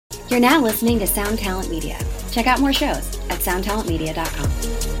You're now listening to Sound Talent Media. Check out more shows at soundtalentmedia.com.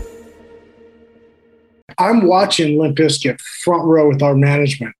 I'm watching Limp Bizkit front row with our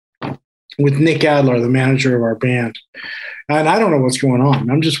management, with Nick Adler, the manager of our band. And I don't know what's going on.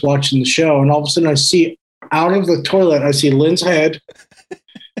 I'm just watching the show, and all of a sudden I see out of the toilet, I see Lynn's head,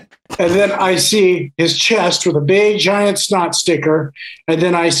 and then I see his chest with a big giant snot sticker, and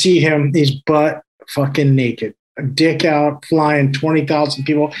then I see him, he's butt fucking naked. A dick out, flying 20,000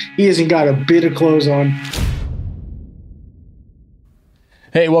 people. He hasn't got a bit of clothes on.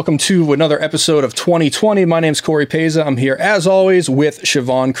 Hey, welcome to another episode of 2020. My name's Corey Peza. I'm here, as always, with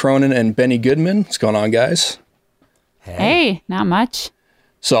Siobhan Cronin and Benny Goodman. What's going on, guys? Hey, not much.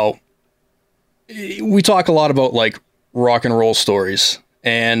 So, we talk a lot about, like, rock and roll stories,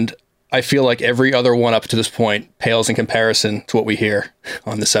 and I feel like every other one up to this point pales in comparison to what we hear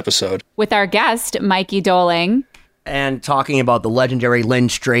on this episode. With our guest, Mikey Doling. And talking about the legendary Lynn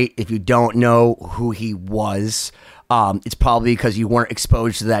Strait. If you don't know who he was, it's probably because you weren't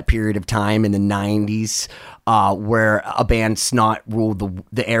exposed to that period of time in the 90s where a band snot ruled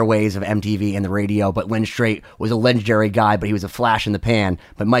the airways of MTV and the radio. But Lynn Strait was a legendary guy, but he was a flash in the pan.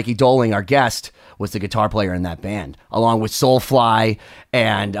 But Mikey Doling, our guest, was the guitar player in that band, along with Soulfly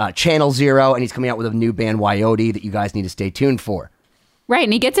and Channel Zero. And he's coming out with a new band, Wyote, that you guys need to stay tuned for. Right,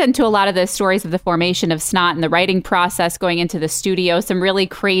 and he gets into a lot of the stories of the formation of Snot and the writing process, going into the studio, some really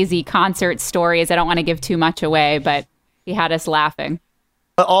crazy concert stories. I don't want to give too much away, but he had us laughing.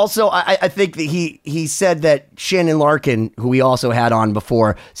 Also, I think that he said that Shannon Larkin, who we also had on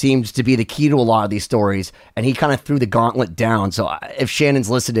before, seems to be the key to a lot of these stories, and he kind of threw the gauntlet down. So if Shannon's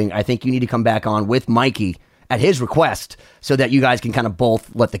listening, I think you need to come back on with Mikey at his request so that you guys can kind of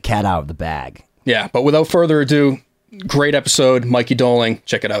both let the cat out of the bag. Yeah, but without further ado, great episode, Mikey Doling.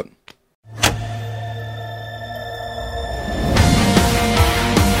 Check it out.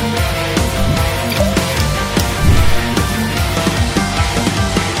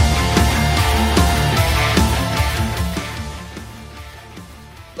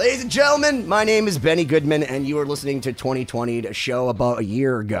 Ladies and gentlemen, my name is Benny Goodman, and you are listening to 2020, a show about a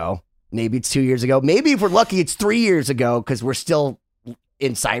year ago. Maybe it's 2 years ago. Maybe if we're lucky, it's 3 years ago because we're still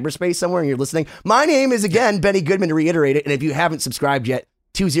in cyberspace somewhere and you're listening. My name is, again, Benny Goodman, to reiterate it. And if you haven't subscribed yet,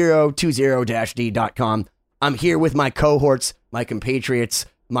 2020-d.com. I'm here with my cohorts, my compatriots,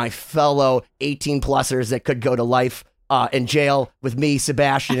 my fellow 18-plussers that could go to life in jail with me,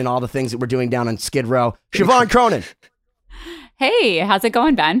 Sebastian, and all the things that we're doing down on Skid Row. Siobhan Cronin. Hey, how's it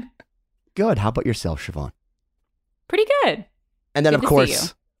going, Ben? Good. How about yourself, Siobhan? Pretty good. And then, Good of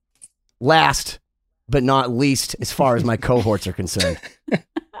course, last but not least, as far as my cohorts are concerned,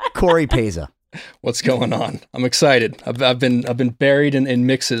 Corey Peza. What's going on? I'm excited. I've been buried in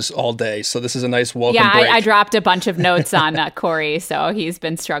mixes all day, so this is a nice welcome break. I dropped a bunch of notes on Corey, so he's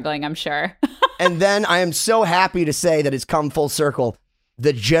been struggling, I'm sure. And then I am so happy to say that it's come full circle.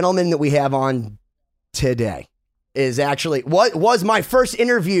 The gentleman that we have on today is actually what was my first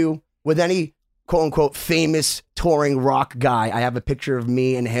interview with any quote unquote famous touring rock guy. I have a picture of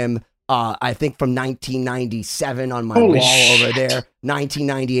me and him. I think from 1997 on my wall over there,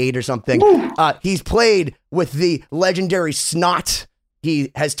 1998 or something. He's played with the legendary Snot.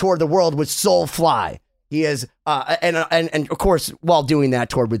 He has toured the world with Soulfly. He has, and of course, while doing that,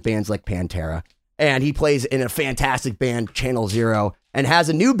 toured with bands like Pantera. And he plays in a fantastic band, Channel Zero, and has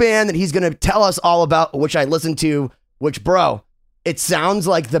a new band that he's going to tell us all about, which I listened to, which, bro, it sounds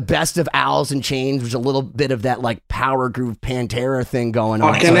like the best of Alice in Chains. There's a little bit of that like power groove Pantera thing going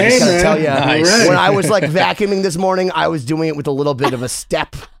on. So I just gotta tell you, when I was like vacuuming this morning, I was doing it with a little bit of a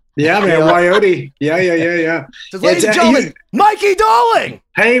step. Yeah, man, Wyote. Yeah. So, ladies and gentlemen, Mikey Doling.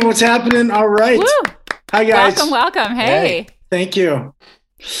 Hey, what's happening? All right. Woo. Hi, guys. Welcome. Hey. Thank you.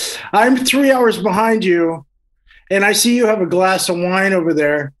 I'm 3 hours behind you, and I see you have a glass of wine over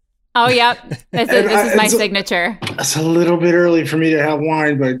there. Oh, yep. This is my signature. It's a little bit early for me to have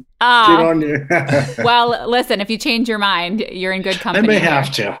wine, but good on you. Well, listen, if you change your mind, you're in good company. I may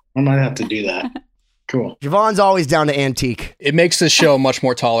have to. I might have to do that. Cool. Javon's always down to antique. It makes this show much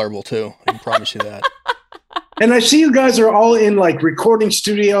more tolerable, too. I can promise you that. And I see you guys are all in like recording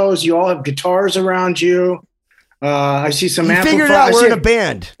studios. You all have guitars around you. I see some amplifiers. Figured it out. We're in a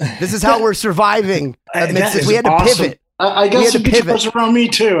band. This is how we're surviving. We had to pivot. I got some guitars around me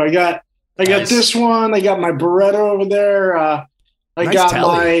too. I got this one. I got my Beretta over there. I got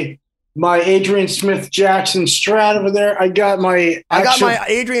my Adrian Smith Jackson Strat over there. I got my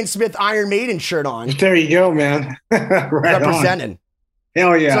Adrian Smith Iron Maiden shirt on. There you go, man. Right representing. On.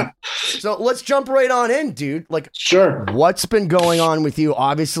 Hell yeah. So let's jump right on in, dude. Like, sure. What's been going on with you?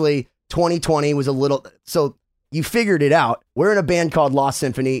 Obviously, 2020 was a little. So you figured it out. We're in a band called Lost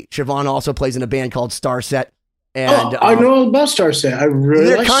Symphony. Siobhan also plays in a band called Starset. And I know about Starset. I really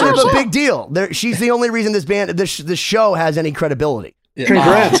they're like kind Starset. of a big deal. She's the only reason this show has any credibility.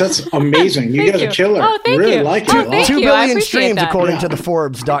 Congrats, that's amazing. You guys are killer. Oh, thank really you. like Oh, it. thank 2 you. I billion appreciate streams that. according to the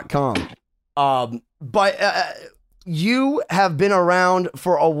Forbes.com. But you have been around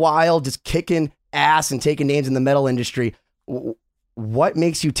for a while, just kicking ass and taking names in the metal industry. What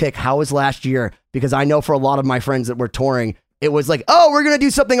makes you tick? How was last year? Because I know for a lot of my friends that were touring, it was like, oh, we're going to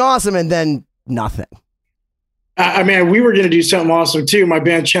do something awesome. And then nothing. I mean, we were going to do something awesome too. My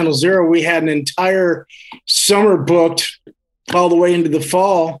band Channel Zero, we had an entire summer booked all the way into the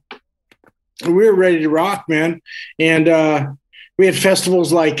fall. We were ready to rock, man. And we had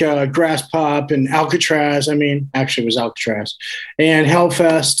festivals like Grass Pop and Alcatraz. I mean, actually it was Alcatraz and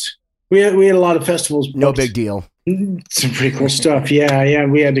Hellfest. We had a lot of festivals booked. No big deal. Some pretty cool stuff. Yeah.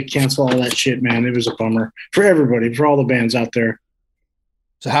 We had to cancel all that shit, man. It was a bummer for everybody, for all the bands out there.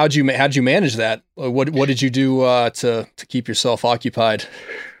 So how'd you manage that? What did you do to keep yourself occupied?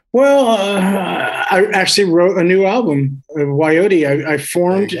 Well, I actually wrote a new album, Wyote. I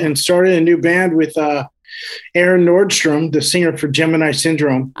formed and started a new band with Aaron Nordstrom, the singer for Gemini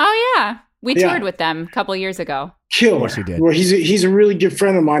Syndrome. Oh yeah, we toured with them a couple of years ago. Killer. Of course you did. Well, he's a really good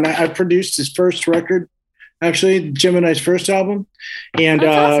friend of mine. I produced his first record, actually Gemini's first album, and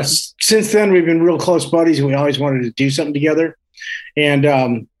awesome. Since then we've been real close buddies, and we always wanted to do something together.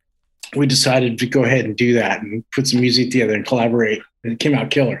 And we decided to go ahead and do that and put some music together and collaborate. And it came out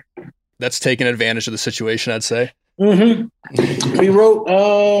killer. That's taking advantage of the situation, I'd say. Mm-hmm. We wrote,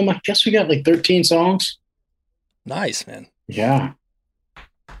 I guess we got like 13 songs. Nice, man. Yeah.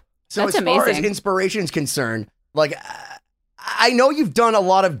 So That's as far as amazing. inspiration is concerned, like I know you've done a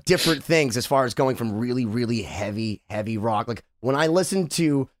lot of different things as far as going from really, really heavy rock. Like when I listen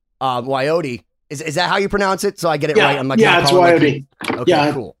to Wyote, is that how you pronounce it? So I get it right. I'm like, it's Wyote. Okay,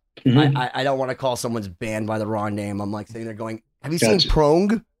 Yeah. cool. Mhm. I don't want to call someone's band by the wrong name. I'm like sitting there going, have you Gotcha. seen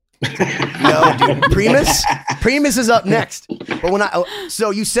Prong? No, dude. Primus is up next. But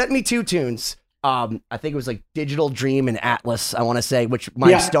so you sent me 2 tunes. I think it was like Digital Dream and Atlas, I want to say, which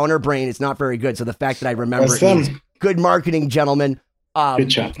my stoner brain is not very good. So the fact that I remember That's it means them. good marketing, gentlemen. Good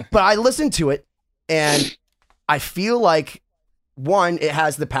job. But I listened to it and I feel like, one, it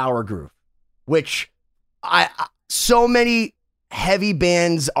has the power groove, which so many heavy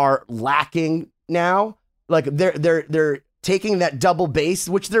bands are lacking now. Like they're taking that double bass,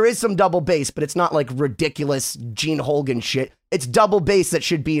 which there is some double bass, but it's not like ridiculous Gene Hogan shit. It's double bass that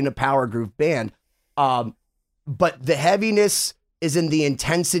should be in a power groove band. But the heaviness is in the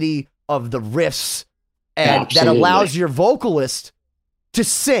intensity of the riffs, and that allows your vocalist to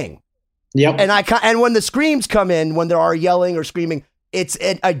sing. Yep. And when the screams come in, when there are yelling or screaming, it's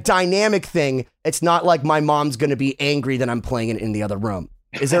a dynamic thing. It's not like my mom's going to be angry that I'm playing it in the other room.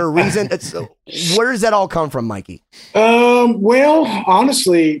 Is there a reason? Where does that all come from, Mikey? Well,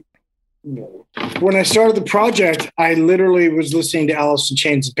 honestly, when I started the project, I literally was listening to Alice in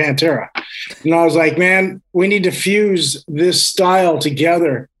Chains and Pantera. And I was like, man, we need to fuse this style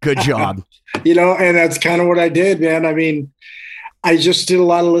together. Good job. And that's kind of what I did, man. I mean, I just did a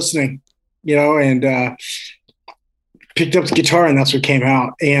lot of listening, and picked up the guitar, and that's what came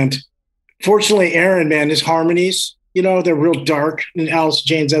out. And fortunately, Aaron, man, his harmonies, they're real dark, and Alice in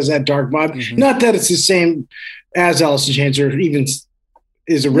Chains has that dark vibe. Mm-hmm. Not that it's the same as Alice in Chains, or even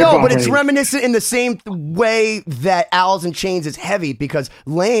is a ripoff. No, but it's reminiscent in the same way that Alice in Chains is heavy, because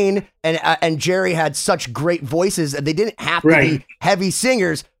Lane and Jerry had such great voices, and they didn't have to be heavy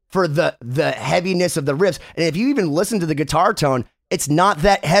singers for the heaviness of the riffs. And if you even listen to the guitar tone, it's not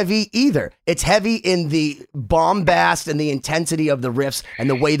that heavy either. It's heavy in the bombast and the intensity of the riffs and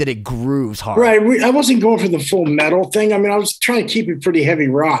the way that it grooves hard. Right. I wasn't going for the full metal thing. I mean, I was trying to keep it pretty heavy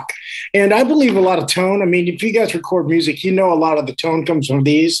rock. And I believe a lot of tone. I mean, if you guys record music, a lot of the tone comes from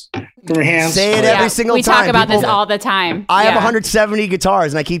your hands. Say it every single time. We talk about this all the time. I have 170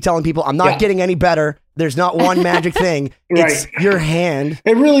 guitars, and I keep telling people, I'm not getting any better. There's not one magic thing. It's your hand.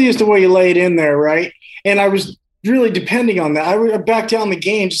 It really is the way you lay it in there, right? And I was really depending on that. I would back down the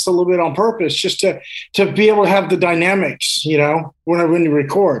gain just a little bit on purpose, just to be able to have the dynamics, when you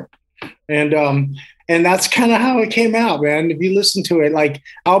record. And that's kind of how it came out, man. If you listen to it, like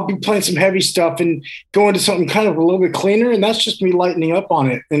I'll be playing some heavy stuff and go into something kind of a little bit cleaner, and that's just me lightening up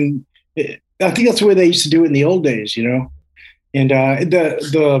on it. And I think that's the way they used to do it in the old days, And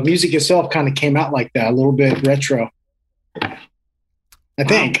the music itself kind of came out like that, a little bit retro, I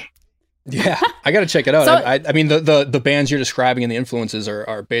think. Yeah, I got to check it out. So- I mean, the bands you're describing and the influences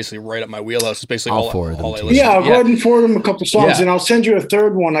are basically right up my wheelhouse. It's basically I'll all forward them I to listen you. to. Yeah, I'll go ahead and forward him a couple songs, Yeah. and I'll send you a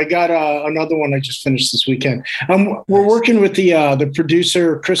third one. I got another one I just finished this weekend. We're working with the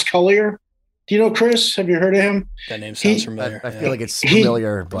producer, Chris Collier. Do you know Chris? Have you heard of him? That name sounds familiar. I feel like it's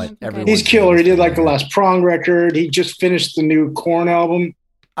familiar, but everyone. He's killer. He did like the last Prong record. He just finished the new Korn album.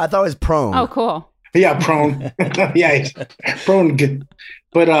 I thought it was Prone. Oh, cool. Yeah, Prone. Yeah, he's Prone good.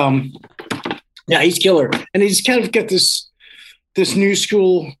 But yeah, he's killer. And he's kind of got this new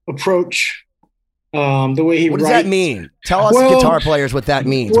school approach. The way he What does writes. that mean? Tell us guitar players what that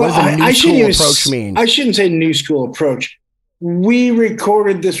means. What does a new school approach mean? I shouldn't say new school approach. We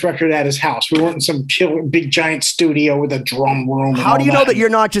recorded this record at his house. We weren't in some killer, big giant studio with a drum room. How do you know that you're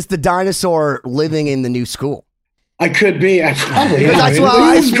not just the dinosaur living in the new school? I could be. I probably Because that's am. what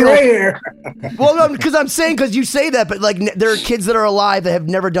I He's feel. gray hair. Well, no, because I'm saying, because you say that, but like there are kids that are alive that have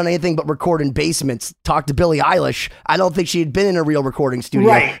never done anything but record in basements. Talk to Billie Eilish. I don't think she had been in a real recording studio.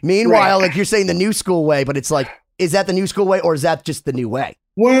 Right, Meanwhile, right. like you're saying the new school way, but it's like, is that the new school way or is that just the new way?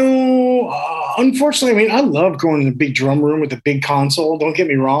 Well, unfortunately, I mean, I love going in a big drum room with a big console. Don't get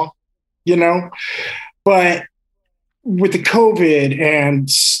me wrong, but with the COVID and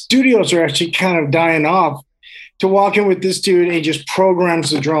studios are actually kind of dying off. To walk in with this dude and he just programs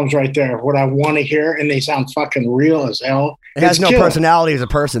the drums right there, what I want to hear, and they sound fucking real as hell. It has It's no killer. personality as a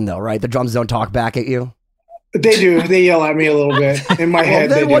person, though, right? The drums don't talk back at you. They do. They yell at me a little bit in my Well, head.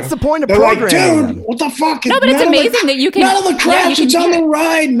 then they what's do. the point of They're like, programming dude, them? what the fuck? No, but it's None of amazing that you can. None of the yeah, you crash. can It's on hear the it.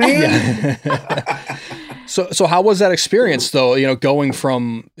 ride, man. So how was that experience though? Going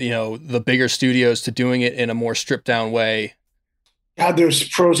from the bigger studios to doing it in a more stripped down way. God, there's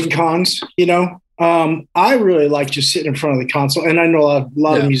pros and cons. I really like just sitting in front of the console, and I know a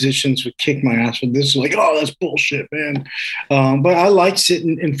lot of musicians would kick my ass with this. Like, oh, that's bullshit, man. But I like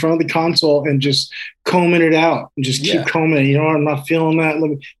sitting in front of the console and just combing it out and just keep combing it. I'm not feeling that. Let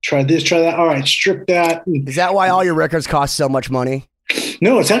me try this, try that. All right, strip that. Is that why all your records cost so much money?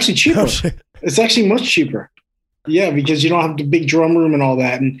 No, it's actually cheaper. It's actually much cheaper. Yeah, because you don't have the big drum room and all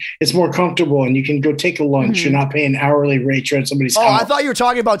that, and it's more comfortable, and you can go take a lunch. Mm-hmm. You're not paying hourly rate. You're at somebody's Oh, house. I thought you were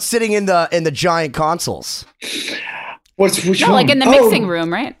talking about sitting in the giant consoles. Which No, one? like in the mixing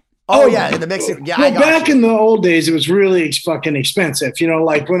room, right? Oh yeah, in the mixing. Yeah, Well, I got back you. in the old days, it was really fucking expensive.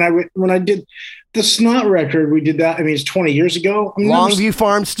 Like when I did the Snot record, we did that. I mean, it's 20 years ago. Longview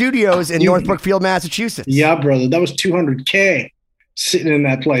Farm Studios in North Brookfield, Massachusetts. Yeah, brother, that was $200K sitting in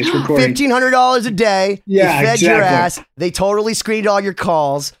that place recording. $1,500 a day. Yeah, you fed your exactly. ass. They totally screened all your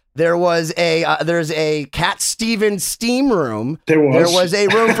calls. There was there's a Cat Stevens steam room. There was a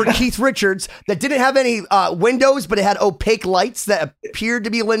room for Keith Richards that didn't have any windows, but it had opaque lights that appeared to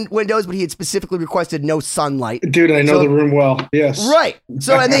be windows, but he had specifically requested no sunlight. Dude, I know So- the room well. Yes. Right.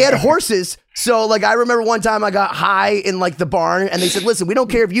 So, and they had horses. So, like, I remember one time I got high in, like, the barn, and they said, listen, we don't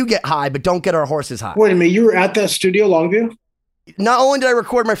care if you get high, but don't get our horses high. Wait a minute, you were at that studio, Longview? Not only did I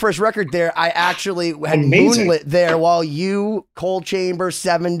record my first record there, I actually had Amazing. moonlit there while you, Cold Chamber,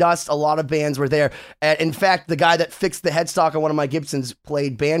 Seven Dust, a lot of bands were there. And in fact, the guy that fixed the headstock on one of my Gibsons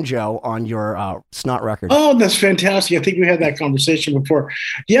played banjo on your Snot record. Oh, that's fantastic. I think we had that conversation before.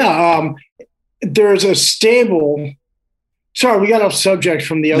 Yeah, there's a stable. Sorry, we got off subject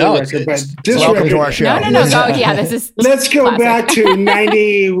from the other No, record, but it's this welcome record, to our show. No. Go. Yeah, this is. Let's go classic. back to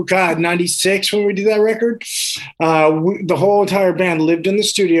 96 when we did that record. The whole entire band lived in the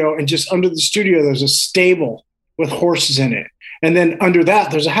studio, and just under the studio, there's a stable with horses in it. And then under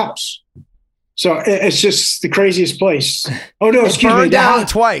that, there's a house. So it's just the craziest place. Oh, no, It's excuse me. burned The down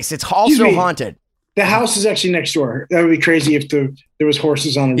house, twice. It's Excuse also me. haunted. the house is actually next door. That would be crazy if there was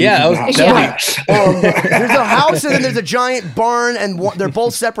horses on the roof Yeah, of the house. There's a house and then there's a giant barn, and they're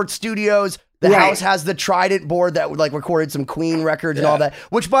both separate studios. The Right. house has the Trident board that like recorded some Queen records and all that.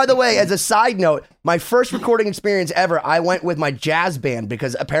 Which, by the way, as a side note, my first recording experience ever, I went with my jazz band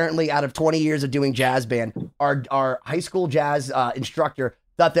because apparently, out of 20 years of doing jazz band, our high school jazz instructor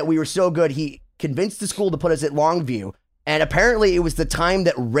thought that we were so good, he convinced the school to put us at Longview. And apparently, it was the time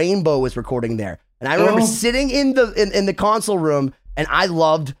that Rainbow was recording there. And I remember sitting in the console room, and I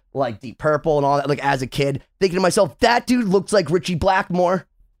loved like Deep Purple and all that. Like as a kid, thinking to myself, that dude looks like Richie Blackmore.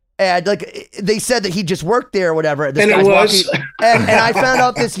 And like they said that he just worked there or whatever. This And it guy's was. walking- and I found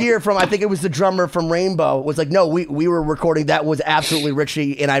out this year from, I think it was the drummer from Rainbow, was like, no, we were recording. That was absolutely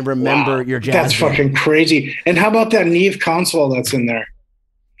Richie. And I remember Wow, your jazz. That's band. fucking crazy. And how about that Neve console that's in there?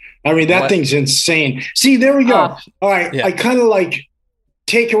 I mean, that What? thing's insane. See, there we go. All right. Yeah. I kind of like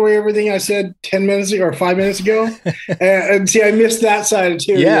take away everything I said 10 minutes ago or 5 minutes ago. and see, I missed that side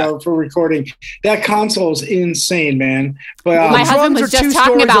too, Yeah. for recording. That console is insane, man. But My husband drums was are two just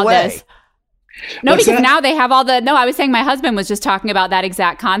talking stories about away. this. No, What's because that? now they have all the. No, I was saying my husband was just talking about that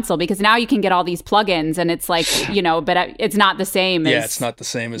exact console because now you can get all these plugins and it's like, but it's not the same. Yeah, as it's not the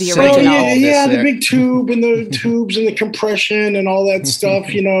same as the So original. the big tube and the tubes and the compression and all that stuff,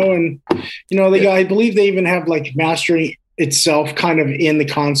 and I believe they even have like mastering itself kind of in the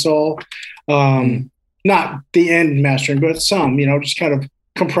console. Not the end mastering, but some, just kind of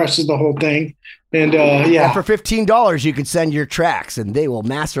compresses the whole thing. And And for $15, you could send your tracks, and they will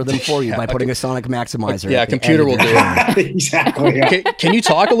master them for you by putting a sonic maximizer. Yeah, a computer will do it. Exactly. Yeah. Can you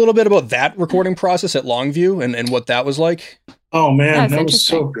talk a little bit about that recording process at Longview and what that was like? Oh man, That's that was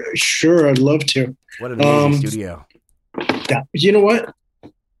so good. Sure, I'd love to. What an amazing studio. You know what?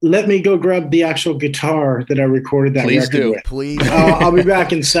 Let me go grab the actual guitar that I recorded that Please record do. with. Please. I'll be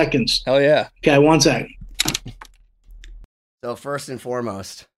back in seconds. Hell yeah. Okay, 1 second. So first and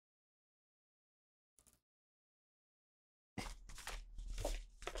foremost,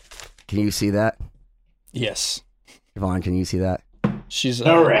 can you see that? Yes. Yvonne, can you see that? She's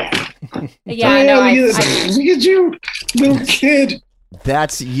All right. Yeah, I know. Look at you, little kid.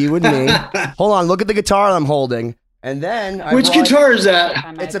 That's you and me. Hold on, look at the guitar I'm holding. And then I Which brought- guitar is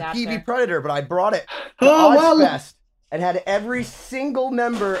that? It's a PV Predator, but I brought it to Oh, wow. Ozfest and had every single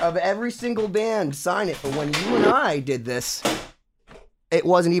member of every single band sign it. But when you and I did this, it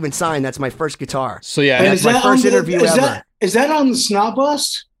wasn't even signed. That's my first guitar. So yeah, And that's is my that first on the- interview ever. Is that on the Snot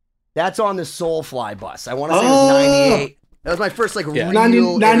Bus? That's on the Soulfly bus. I want to say it was 98. That was my first real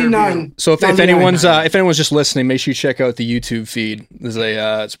 99. interview. so if 99. anyone's just listening, make sure you check out the YouTube feed. There's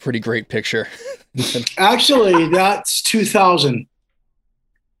it's a pretty great picture. Actually, that's 2000.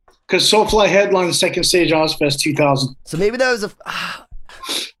 Because Soulfly headlined second stage Ozfest 2000. So maybe that was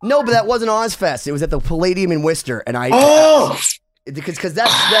no, but that wasn't Ozfest. It was at the Palladium in Worcester, and because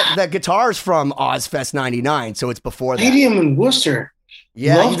that guitar's from Ozfest '99, so it's before that. Stadium in Worcester.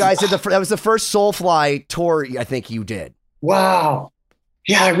 Yeah, Love you guys did that was the first Soulfly tour I think you did. Wow.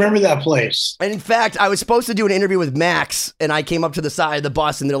 Yeah, I remember that place. And in fact, I was supposed to do an interview with Max, and I came up to the side of the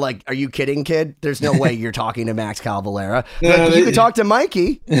bus, and they're like, "Are you kidding, kid? There's no way you're talking to Max Cavalera. Like, you could talk to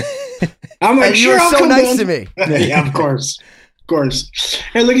Mikey." I'm like, And sure, you were I'll so come nice down. to me. Yeah, of course. Of course.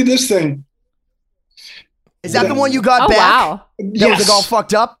 Hey, look at this thing. Is that the one you got Oh, back? wow. That was like all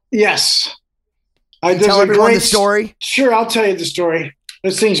fucked up? Yes. Can you tell everyone the story? Sure, I'll tell you the story.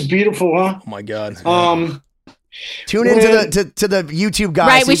 This thing's beautiful, huh? Oh my god. Tune into to the YouTube guys.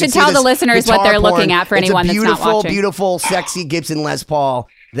 Right, so we you can should see tell the this listeners what guitar they're looking porn. at for It's anyone a that's not beautiful, watching. beautiful, sexy Gibson Les Paul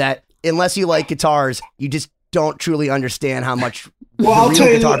that unless you like guitars, you just don't truly understand how much I'll real tell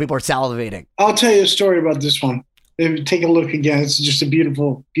you guitar that- people are salivating. I'll tell you a story about this one. Take a look again. It's just a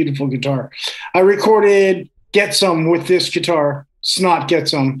beautiful, beautiful guitar. I recorded Get Some with this guitar, Snot Get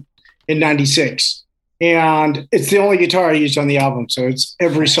Some, in 96. And it's the only guitar I used on the album. So it's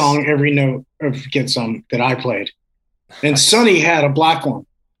every song, every note of Get Some that I played. And Sonny had a black one.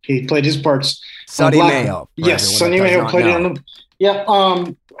 He played his parts. Sonny on black. Mayo. for Yes, everyone Sonny that does Mayo not played it know. on them.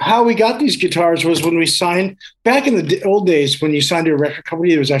 Yeah. How we got these guitars was when we signed back in the old days. When you signed to a record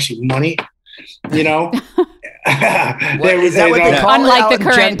company, there was actually money. You know, Is that what they call it Unlike out the in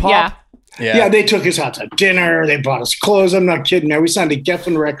Gen current, Pop? Yeah, they took us out to dinner. They bought us clothes. I'm not kidding, man. We signed to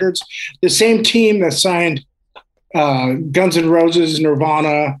Geffen Records, the same team that signed Guns N' Roses,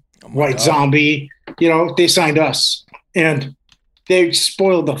 Nirvana, White Zombie. You know, they signed us, and they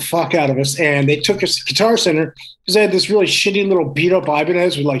spoiled the fuck out of us. And they took us to Guitar Center because they had this really shitty little beat up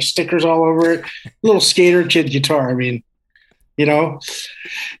Ibanez with like stickers all over it, little skater kid guitar. I mean, you know,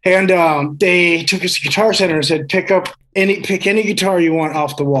 and they took us to Guitar Center and said, pick any guitar you want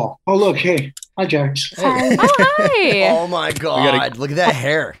off the wall. Oh, look, hey, hi, Jax. Hey. Oh, hi. Oh my God! Look at that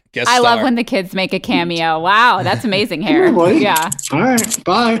hair. Guest I love star. when the kids make a cameo. Wow, that's amazing hair. Here, buddy. Yeah. All right,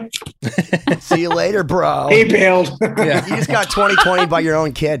 bye. See you later, bro. He bailed. Yeah. You just got 2020 by your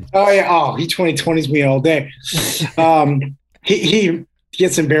own kid. Oh yeah. Oh, he 2020s me all day. He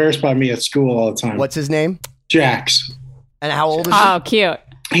gets embarrassed by me at school all the time. What's his name? Jax? And how old is he? Oh, cute.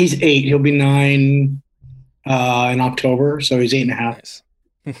 He's 8. He'll be 9 in October, so he's 8.5.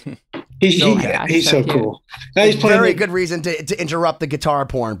 Nice. He's so cute. cool. Now he's playing Very the- good reason to interrupt the guitar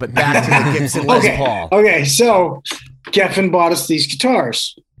porn, but back to the Gibson Les Paul. Okay, so Geffen bought us these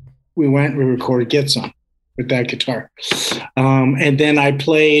guitars. We recorded Get Some with that guitar. And then I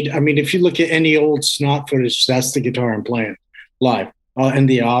played, I mean, if you look at any old Snot footage, that's the guitar I'm playing live. And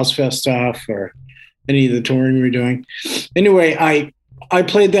the Ozfest stuff or any of the touring we were doing. Anyway, I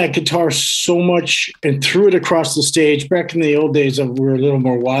played that guitar so much and threw it across the stage. Back in the old days, we were a little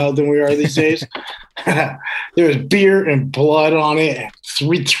more wild than we are these days. There was beer and blood on it. And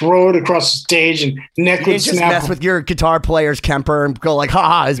we'd throw it across the stage and neck would just snap. Mess with your guitar player's Kemper and go like,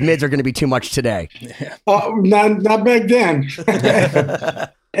 ha, his mids are going to be too much today. Not back then.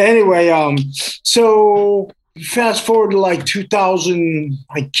 Anyway, so fast forward to like 2000,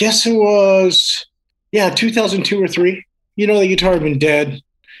 I guess it was, 2002 or 3. You know, the guitar had been dead.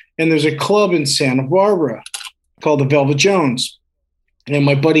 And there's a club in Santa Barbara called the Velvet Jones. And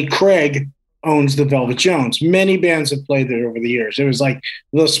my buddy Craig owns the Velvet Jones. Many bands have played there over the years. It was like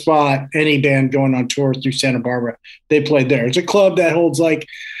the spot, any band going on tour through Santa Barbara, they played there. It's a club that holds like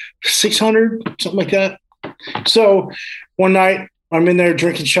 600, something like that. So one night I'm in there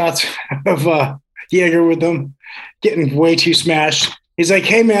drinking shots of Jaeger with them, getting way too smashed. He's like,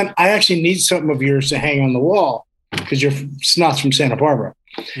 hey, man, I actually need something of yours to hang on the wall because your snot's from Santa Barbara.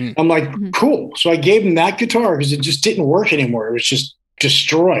 I'm like, cool. So I gave him that guitar because it just didn't work anymore. It was just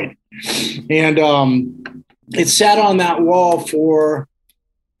destroyed. And it sat on that wall for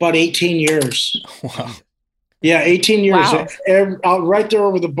about 18 years. Wow. Yeah, 18 years. Wow. Right there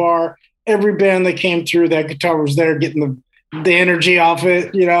over the bar. Every band that came through, that guitar was there getting the energy off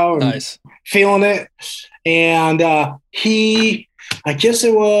it, you know, and Nice. feeling it. And I guess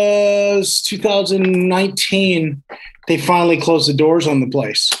it was 2019, they finally closed the doors on the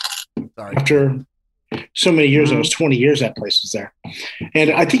place. Sorry. After so many years. It was 20 years that place was there.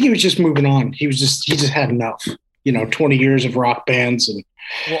 And I think he was just moving on. He just had enough, 20 years of rock bands. And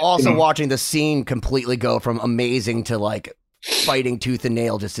well, also watching the scene completely go from amazing to like fighting tooth and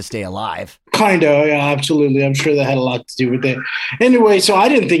nail just to stay alive. Kind of, yeah, absolutely. I'm sure that had a lot to do with it. Anyway, so I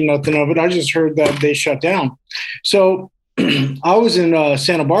didn't think nothing of it. I just heard that they shut down. So I was in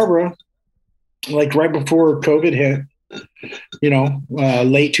Santa Barbara, like right before COVID hit,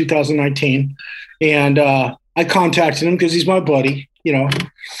 late 2019. And I contacted him because he's my buddy,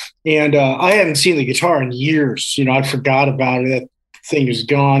 and I hadn't seen the guitar in years. I forgot about it. That thing was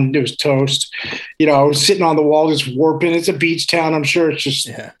gone. It was toast. I was sitting on the wall just warping. It's a beach town. I'm sure it's just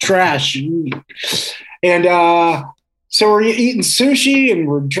trash. And so we're eating sushi and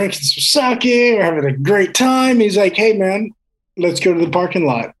we're drinking some sake. We're having a great time. He's like, hey, man, let's go to the parking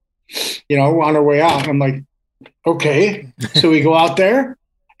lot, on our way out. I'm like, okay. So we go out there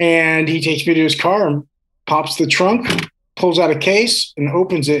and he takes me to his car and pops the trunk, pulls out a case and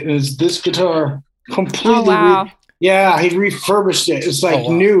opens it. And it's this guitar completely. Oh, wow. He refurbished it. It's like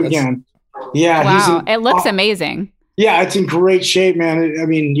new again. Yeah. Wow. It looks amazing. Yeah. It's in great shape, man.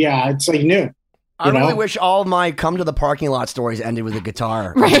 It's like new. I really wish all of my come to the parking lot stories ended with a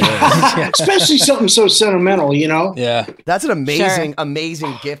guitar. Right. Especially something so sentimental, Yeah. That's an amazing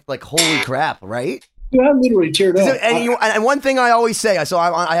gift. Like, holy crap, right? Yeah, I literally teared up. And one thing I always say, so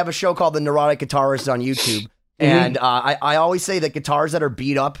I have a show called The Neurotic Guitarist on YouTube. And I always say that guitars that are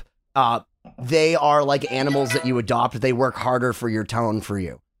beat up, they are like animals that you adopt. They work harder for your tone for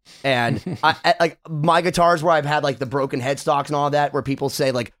you. And like my guitars where I've had like the broken headstocks and all that, where people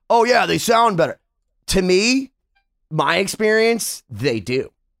say like, oh yeah, they sound better. To me, my experience, they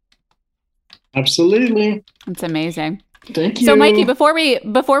do. Absolutely. It's amazing. Thank you. So, Mikey, before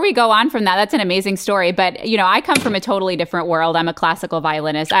we go on from that, that's an amazing story. But, I come from a totally different world. I'm a classical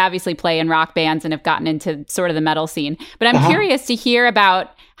violinist. I obviously play in rock bands and have gotten into sort of the metal scene. But I'm curious to hear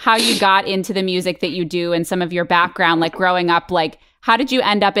about how you got into the music that you do and some of your background, like growing up. Like, how did you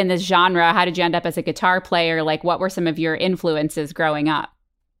end up in this genre? How did you end up as a guitar player? Like, what were some of your influences growing up?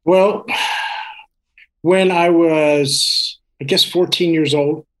 Well, when I was, I guess, 14 years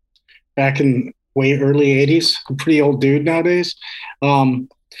old, back in way early 80s, I'm a pretty old dude nowadays. I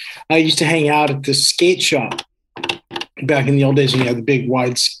used to hang out at this skate shop back in the old days when you had the big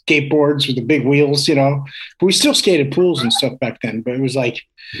wide skateboards with the big wheels, But we still skated pools and stuff back then, but it was like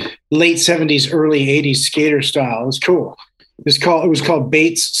late 70s, early 80s skater style. It was cool. It was called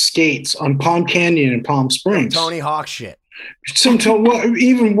Bates Skates on Palm Canyon in Palm Springs. Tony Hawk shit.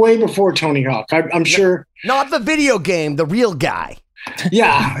 Even way before Tony Hawk. I'm sure. Not the video game, the real guy.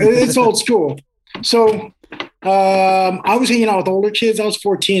 Yeah, it's old school. So I was hanging out with older kids. I was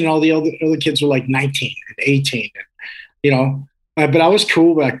 14 and all the other kids were like 19 and 18. But I was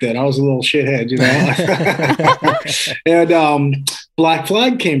cool back then. I was a little shithead, And Black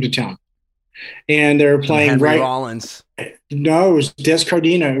Flag came to town. And they were playing Henry Rollins. No, it was Des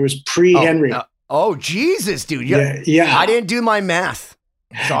Cardina. It was pre-Henry. Oh, Jesus, dude. Yeah. I didn't do my math.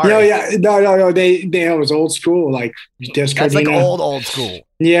 Sorry. No. They was old school, like Des Cardina. That's like old school.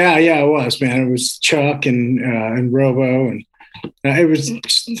 Yeah, it was, man. It was Chuck and Robo and It was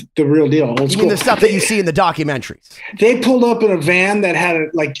just the real deal. Old You school. mean the stuff that you see in the documentaries? They pulled up in a van that had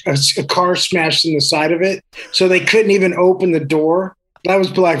a car smashed in the side of it, so they couldn't even open the door. That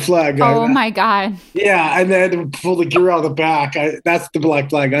was Black Flag. Oh my God. Yeah, and they had to pull the gear out of the back. That's the Black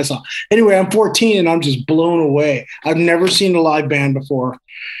Flag I saw. Anyway, I'm 14 and I'm just blown away. I've never seen a live band before.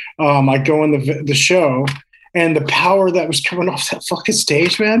 I go in the show, and the power that was coming off that fucking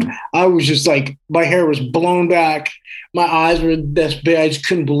stage, man, I was just like, my hair was blown back. My eyes were this big. I just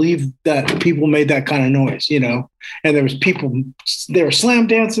couldn't believe that people made that kind of noise, you know? And there was people, they were slam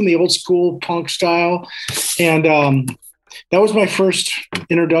dancing the old school punk style. And that was my first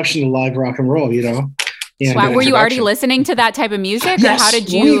introduction to live rock and roll, you know? And, wow. Were you already listening to that type of music? Yes, or how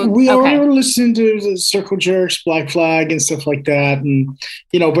did you? We already were listening to the Circle Jerks, Black Flag, and stuff like that, and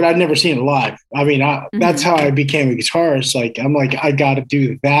you know, but I'd never seen it live. I mean, that's how I became a guitarist. Like, I'm like, I got to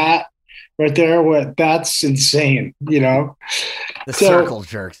do that right there. That's insane, you know. The Circle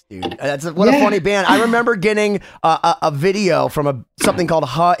Jerks, dude. That's what a funny band. I remember getting a video from something called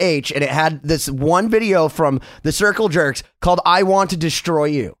H, and it had this one video from the Circle Jerks called "I Want to Destroy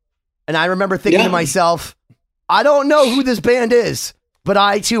You." And I remember thinking to myself, I don't know who this band is, but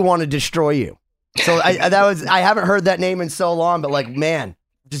I too want to destroy you. So I haven't heard that name in so long, but like, man,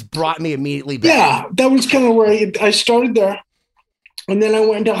 just brought me immediately back. Yeah, that was kind of where I started there. And then I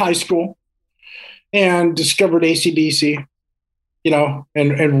went to high school and discovered AC/DC, you know,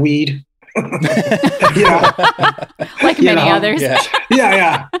 and weed. You know, like many others.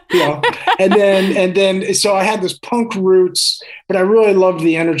 Yeah. You know, and then so I had this punk roots, but I really loved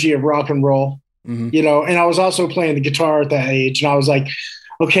the energy of rock and roll, you know, and I was also playing the guitar at that age. And I was like,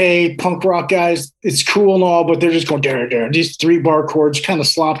 okay, punk rock guys, it's cool and all, but they're just going, these 3-bar chords, kind of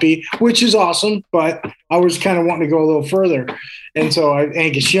sloppy, which is awesome. But I was kind of wanting to go a little further. And so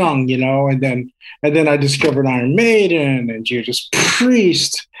Angus Young, you know, and then I discovered Iron Maiden and Judas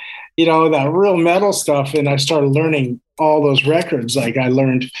Priest, you know, that real metal stuff. And I started learning all those records. Like I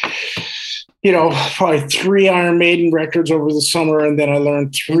learned, you know, probably 3 Iron Maiden records over the summer. And then I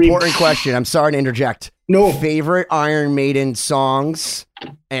learned 3. Important question. I'm sorry to interject. No. Favorite Iron Maiden songs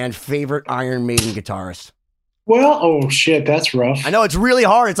and favorite Iron Maiden guitarist? Well, oh shit, that's rough. I know it's really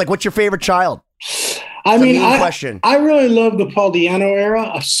hard. It's like, what's your favorite child? I mean, question. I really love the Paul Di'Anno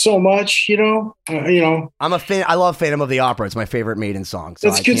era so much, you know. I'm a fan. I love Phantom of the Opera. It's my favorite Maiden song. So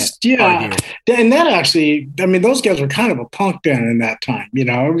that's good. Yeah, and that actually, I mean, those guys were kind of a punk band in that time. You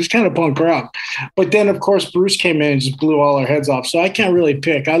know, it was kind of punk rock. But then, of course, Bruce came in and just blew all our heads off. So I can't really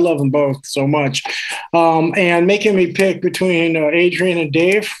pick. I love them both so much. And making me pick between Adrian and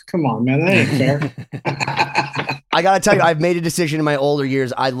Dave, come on, man, that ain't fair. I gotta tell you, I've made a decision in my older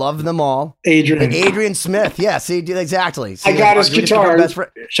years. I love them all. Adrian Smith, yeah. See, exactly. See, I got his guitar.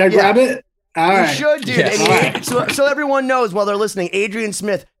 Should I grab it? All right. You should, dude. Yes. So everyone knows while they're listening, Adrian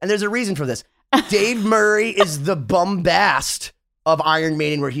Smith, and there's a reason for this. Dave Murray is the bombast of Iron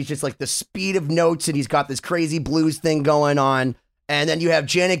Maiden, where he's just like the speed of notes, and he's got this crazy blues thing going on. And then you have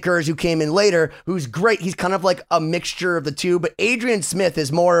Janet Gers, who came in later, who's great. He's kind of like a mixture of the two, but Adrian Smith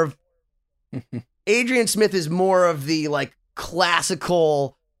is more of the like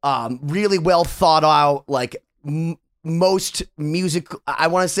classical, really well thought out, like most music. I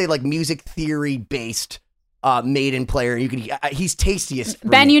want to say like music theory based Maiden player. He's tastiest.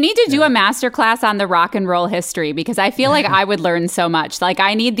 Ben, you need to do a masterclass on the rock and roll history, because I feel like I would learn so much. Like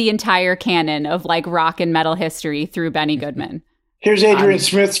I need the entire canon of like rock and metal history through Benny Goodman. Here's Adrian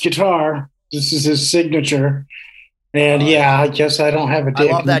Smith's guitar. This is his signature. And yeah, I guess I don't have a date.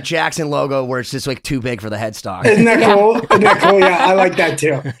 I love that Jackson logo where it's just like too big for the headstock. Isn't that cool? Isn't that cool? Yeah, I like that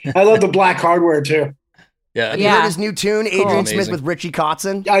too. I love the black hardware too. Yeah. Have you heard his new tune, Adrian Smith with Richie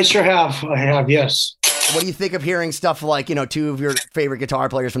Kotzen? I sure have. I have, yes. What do you think of hearing stuff like, you know, 2 of your favorite guitar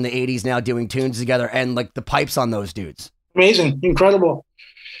players from the 80s now doing tunes together, and like the pipes on those dudes? Amazing. Incredible.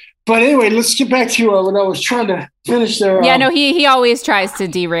 But anyway, let's get back to what I was trying to finish there. Yeah, no, he always tries to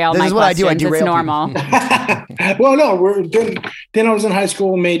derail my questions. This is what I do. I derail. It's normal. Well, no, then I was in high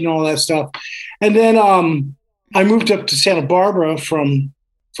school, Maiden, all that stuff. And then I moved up to Santa Barbara from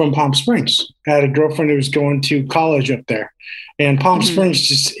Palm Springs. I had a girlfriend who was going to college up there. And Palm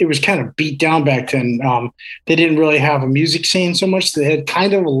Springs, it was kind of beat down back then. They didn't really have a music scene so much. They had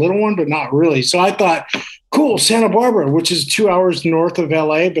kind of a little one, but not really. So I thought, cool, Santa Barbara, which is 2 hours north of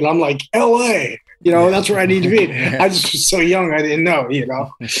LA, but I'm like, LA, you know, that's where I need to be. I just was so young, I didn't know, you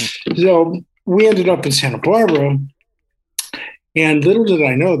know. So we ended up in Santa Barbara, and little did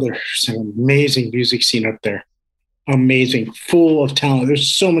I know there's an amazing music scene up there. Amazing, full of talent.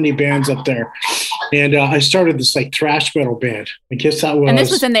 There's so many bands up there. And I started this like thrash metal band. I guess that was. And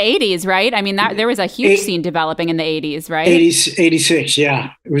this was in the 80s, right? I mean, there was a huge scene developing in the 80s, right? 86,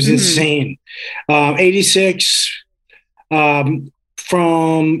 yeah. It was insane. 86,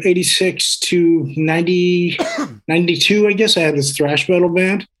 from 86 to 90, 92, I guess I had this thrash metal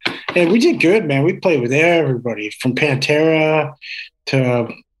band. And we did good, man. We played with everybody from Pantera to,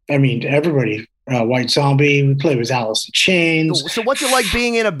 everybody. White Zombie. We played with Alice in Chains. So what's it like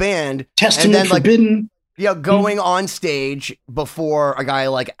being in a band? Testament and then, Forbidden. Going on stage before a guy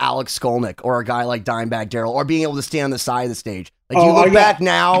like Alex Skolnick or a guy like Dimebag Darrell, or being able to stand on the side of the stage. Like, do you look back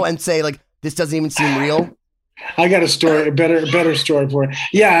now and say, like, this doesn't even seem real? I got a story, a better story for it.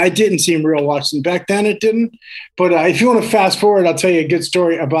 Yeah, it didn't seem real watching. Back then it didn't. But if you want to fast forward, I'll tell you a good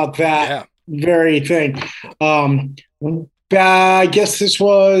story about that very thing. I guess this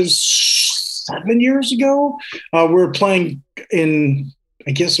was 7 years ago. We were playing in,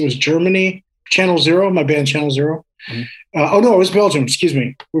 I guess it was Germany, Channel Zero, my band Channel Zero. Mm-hmm. No, it was Belgium, excuse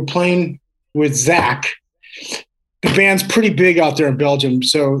me. We're playing with Zach. The band's pretty big out there in Belgium.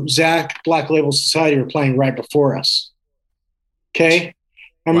 So Zach, Black Label Society, were playing right before us. Okay?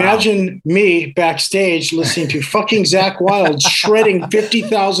 Imagine me backstage listening to fucking Zach Wild shredding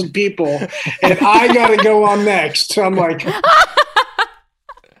 50,000 people, and I got to go on next. So I'm like...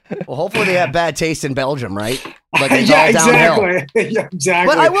 Well, hopefully they have bad taste in Belgium, right? Like, it's yeah, all exactly. Yeah,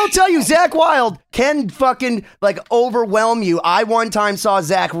 exactly. But I will tell you, Zach Wild can fucking like overwhelm you. I one time saw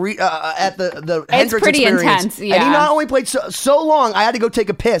Zach at the Hendrix It's pretty Experience, intense, yeah. and he not only played so long, I had to go take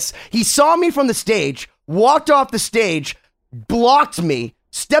a piss. He saw me from the stage, walked off the stage, blocked me,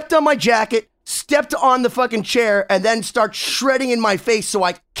 stepped on my jacket, stepped on the fucking chair, and then start shredding in my face so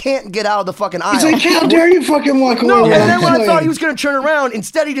I can't get out of the fucking aisle. He's like, how dare you fucking walk away? No, and then when I thought he was going to turn around,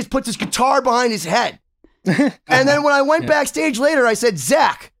 instead he just puts his guitar behind his head. And then when I went backstage later, I said,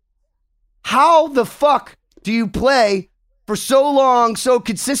 Zach, how the fuck do you play for so long, so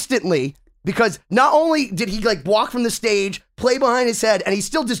consistently? Because not only did he like walk from the stage, play behind his head, and he's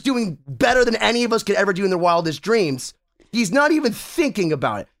still just doing better than any of us could ever do in their wildest dreams. He's not even thinking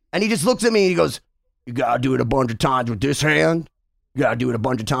about it. And he just looks at me and he goes, you got to do it a bunch of times with this hand. You got to do it a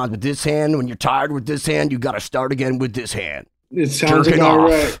bunch of times with this hand. When you're tired with this hand, you got to start again with this hand. It sounds about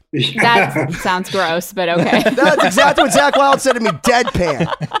right. That sounds gross, but okay. That's exactly what Zach Wild said to me,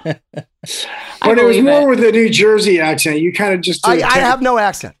 deadpan. But it was more with a New Jersey accent. You kind of just... I have no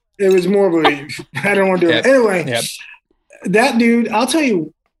accent. It was more of a... I don't want to do it. Anyway, that dude, I'll tell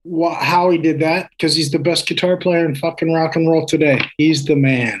you how he did that, because he's the best guitar player in fucking rock and roll today. He's the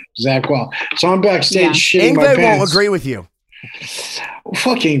man, Zach Wild. So I'm backstage shitting my pants. Ingve won't agree with you.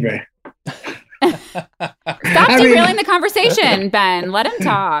 Fuck Ingve. Stop derailing the conversation, Ben. Let him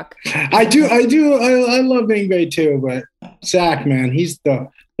talk. I do. I love Ingve too, but Zach, man, he's the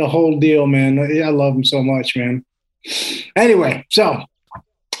whole deal, man. I love him so much, man. Anyway, so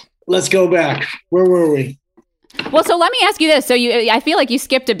let's go back. Where were we? Well, so let me ask you this. So I feel like you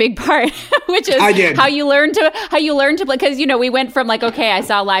skipped a big part, which is how you learned to play. Because, we went from like, okay, I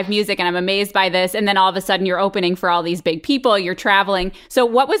saw live music and I'm amazed by this. And then all of a sudden you're opening for all these big people, you're traveling. So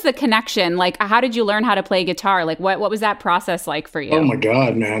what was the connection? Like, how did you learn how to play guitar? Like, what was that process like for you? Oh my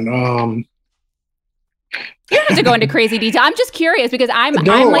God, man. You don't have to go into crazy detail. I'm just curious because I'm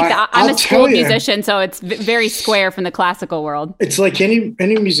a school musician, so it's very square from the classical world. It's like any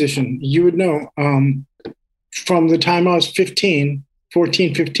musician, you would know. From the time I was 14,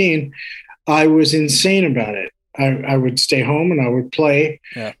 15, I was insane about it. I would stay home and I would play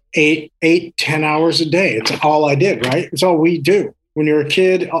 10 hours a day. It's all I did, right? It's all we do. When you're a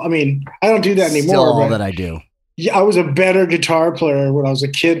kid, I mean, I don't do that anymore. Still all that I do. Yeah, I was a better guitar player when I was a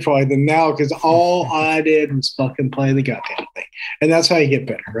kid probably than now, because all I did was fucking play the goddamn thing. And that's how you get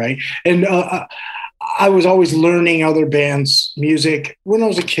better, right? And I was always learning other bands' music when I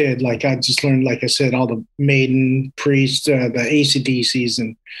was a kid. Like I just learned, like I said, all the Maiden, Priest, the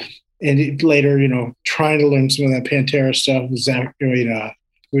AC/DCs, and later, trying to learn some of that Pantera stuff with Zach,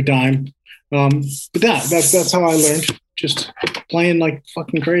 with Dime. But that's how I learned, just playing like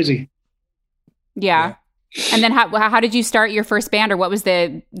fucking crazy. Yeah. And then how did you start your first band, or what was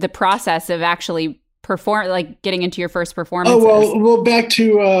the process of actually getting into your first performances? Oh, well, back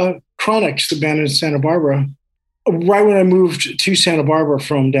to Chronics, the band in Santa Barbara. Right when I moved to Santa Barbara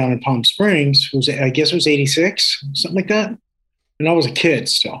from down in Palm Springs, I guess it was 86, something like that. And I was a kid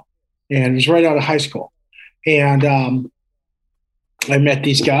still. And it was right out of high school. And I met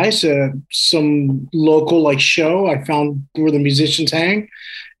these guys, some local show. I found where the musicians hang.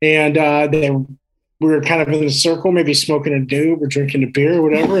 And we were kind of in a circle, maybe smoking a doob or drinking a beer or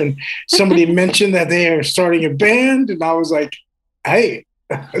whatever. And somebody mentioned that they are starting a band. And I was like, hey,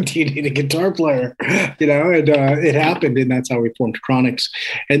 do you need a guitar player? And it happened, and that's how we formed Chronics.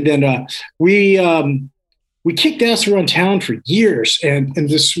 And then we kicked ass around town for years, and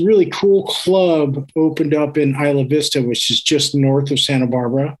this really cool club opened up in Isla Vista, which is just north of Santa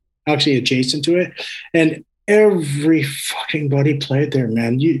Barbara, actually adjacent to it. And every fucking buddy played there,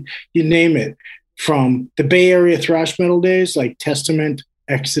 man. You name it, from the Bay Area thrash metal days, like Testament,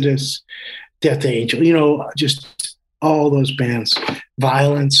 Exodus, Death Angel, just all those bands,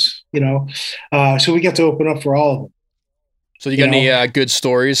 Violence, so we got to open up for all of them. So you got any good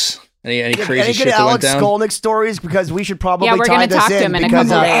stories? Any crazy shit that went down? Alex Skolnick stories, because we should probably we're tie gonna this talk to him in a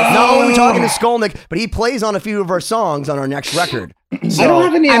couple days. No, we're talking to Skolnick, but he plays on a few of our songs on our next record. So, I don't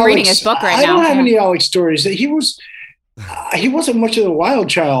have any. I'm reading his book right now. I don't have any Alex stories. He wasn't much of a wild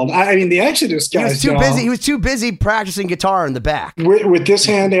child. I mean, the Exodus guy. He was too busy practicing guitar in the back with this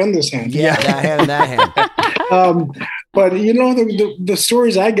hand and this hand. Yeah, that hand and that hand. But the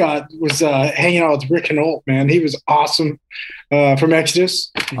stories I got was hanging out with Rick and Holt, man. He was awesome. From Exodus,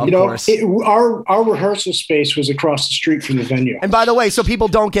 course. Our rehearsal space was across the street from the venue. And by the way, so people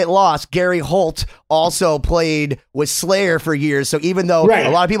don't get lost, Gary Holt also played with Slayer for years. So even though a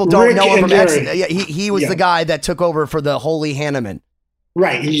lot of people don't Rick know him from Gary. Exodus, he was the guy that took over for the Holy Hanneman.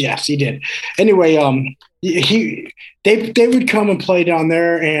 Right. Yes, he did. Anyway, they would come and play down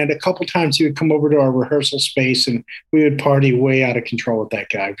there, and a couple times he would come over to our rehearsal space, and we would party way out of control with that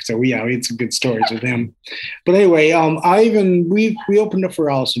guy. So we had some good stories with him. But anyway, we opened up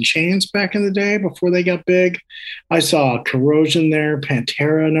for Alice in Chains back in the day before they got big. I saw Corrosion there,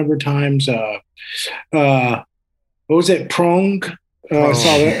 Pantera a number of times. What was it? Prong. I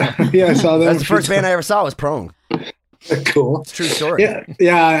saw that. Yeah, I saw that. That's the first band I ever saw was Prong. Cool. It's a true story.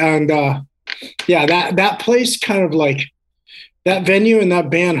 Yeah, and that place kind of like that venue and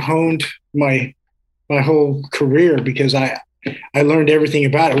that band honed my whole career, because I learned everything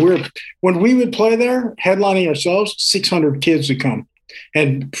about it. When we would play there, headlining ourselves, 600 kids would come,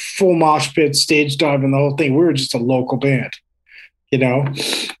 and full mosh pit, stage dive, and the whole thing. We were just a local band,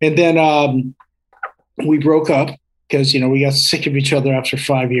 And then we broke up, because we got sick of each other after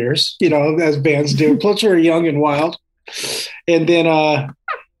 5 years, as bands do. Plus, we were young and wild. And then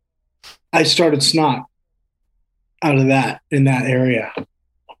I started Snot out of that in that area.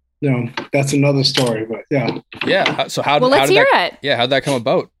 That's another story, but yeah. Yeah. So let's hear it. Yeah, how'd that come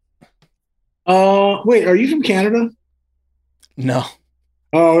about? Wait, are you from Canada? No.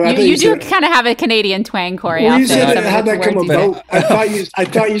 Oh, you do kind of have a Canadian twang, Corey. Well, you said how'd that come about? I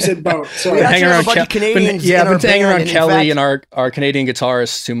thought you said boat. So we actually have a bunch of Canadians. I've been hanging around Kelly and our Canadian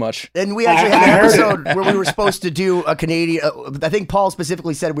guitarists too much. And we actually had an episode where we were supposed to do a Canadian. I think Paul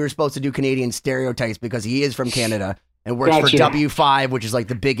specifically said we were supposed to do Canadian stereotypes, because he is from Canada and works for W5, which is like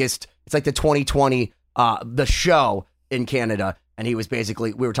the biggest. It's like the 2020 the show in Canada, and he was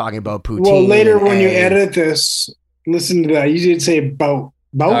basically, we were talking about poutine. Well, later when you edit this, listen to that. You did say boat.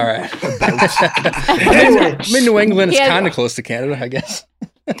 Boat? All right. Anyway, I'm in New England. It's kind of close to Canada, I guess.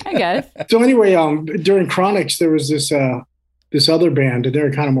 I guess. So anyway, during Chronics, there was this other band, and they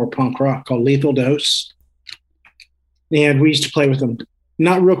were kind of more punk rock, called Lethal Dose, and we used to play with them.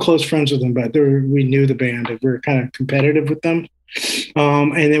 Not real close friends with them, but we knew the band, and we were kind of competitive with them.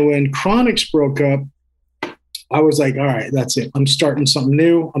 And then when Chronics broke up, I was like, all right, that's it. I'm starting something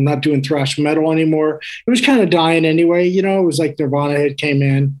new. I'm not doing thrash metal anymore. It was kind of dying anyway. It was like Nirvana had came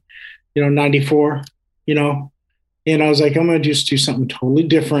in, 94, and I was like, I'm going to just do something totally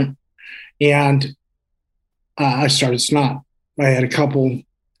different. And I started Snot. I had a couple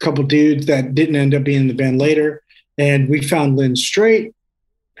dudes that didn't end up being in the band later. And we found Lynn Strait,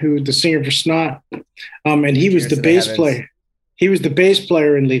 who the singer for Snot. And he was the bass player. He was the bass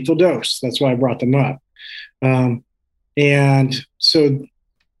player in Lethal Dose. That's why I brought them up. And so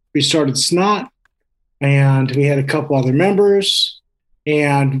we started Snot, and we had a couple other members,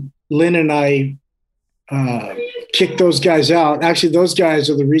 and Lynn and I kicked those guys out. Actually, those guys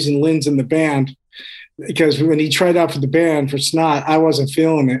are the reason Lynn's in the band, because when he tried out for the band for Snot, I wasn't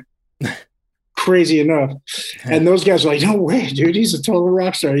feeling it. Crazy enough. And those guys were like, no way, dude, he's a total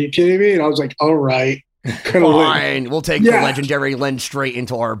rock star. Are you kidding me? And I was like, all right. Fine, we'll take the legendary Len straight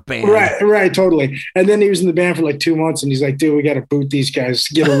into our band. Right, totally. And then he was in the band for like 2 months, and he's like, dude, we got to boot these guys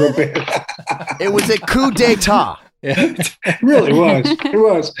to get a real band. It was a coup d'etat. It really was. It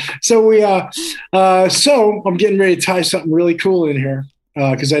was. So so I'm getting ready to tie something really cool in here,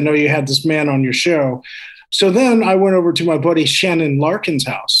 because I know you had this man on your show. So then I went over to my buddy Shannon Larkin's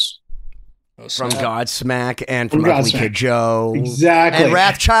house. From Godsmack and from Ugly Kid Joe. Exactly. And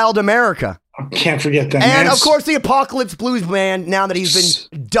Wrathchild America. I can't forget that. And of course, the Apocalypse Blues Band, now that he's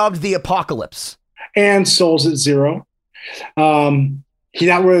been dubbed the Apocalypse. And Souls at Zero.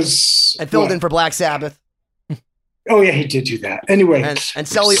 That was and filled in for Black Sabbath. Oh yeah, he did do that. Anyway, and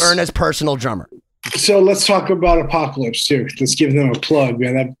Sully Erna's personal drummer. So let's talk about Apocalypse too. Let's give them a plug,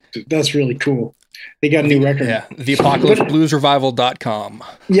 man. That's really cool. They got a new record. Yeah, theapocalypsebluesrevival.com.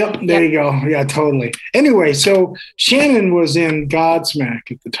 Yep, there you go. Yeah, totally. Anyway, so Shannon was in Godsmack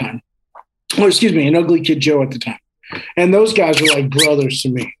at the time. Or excuse me, an Ugly Kid Joe at the time. And those guys were like brothers to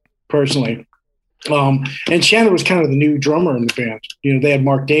me, personally. And Shannon was kind of the new drummer in the band. You know, they had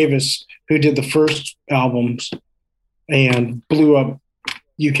Mark Davis, who did the first albums and blew up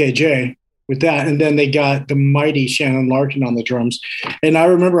UKJ with that. And then they got the mighty Shannon Larkin on the drums. And I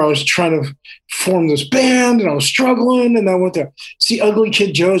remember I was trying to form this band and I was struggling. And I went to see Ugly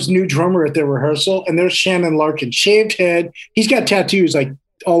Kid Joe's new drummer at their rehearsal. And there's Shannon Larkin, shaved head. He's got tattoos like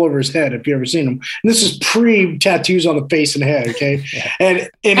all over his head, if you ever seen him. And this is pre-tattoos on the face and head, okay? And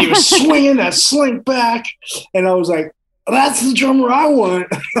he was swinging that slink back. And I was like, that's the drummer I want.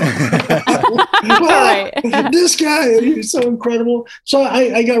 This guy, he's so incredible. So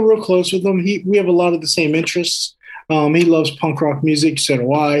I got real close with him. We have a lot of the same interests. He loves punk rock music, so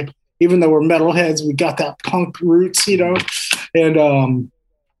do I. Even though we're metalheads, we got that punk roots, you know. And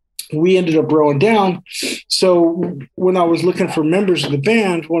we ended up rowing down. So when I was looking for members of the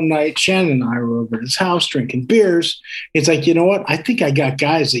band one night, Shannon and I were over at his house drinking beers. It's like, you know what? I think I got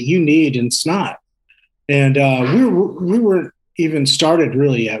guys that you need in Snot. And we weren't even started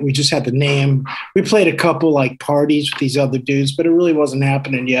really yet. We just had the name. We played a couple like parties with these other dudes, but it really wasn't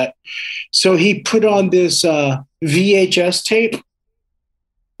happening yet. So he put on this VHS tape,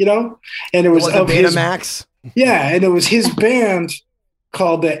 you know, and it was of Betamax. Yeah, and it was his band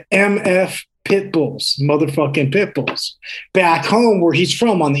called the MF Pitbulls, motherfucking Pitbulls, back home where he's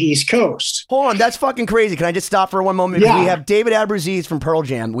from on the East Coast. Hold on, that's fucking crazy. Can I just stop for one moment? Yeah. We have David Abraziz from Pearl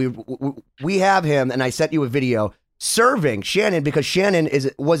Jam. We have him, and I sent you a video serving Shannon because Shannon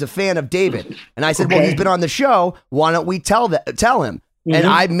was a fan of David. And I said, well, he's been on the show. Why don't we tell him? Mm-hmm. And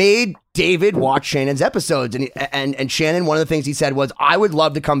I made David watch Shannon's episodes. And Shannon, one of the things he said was, I would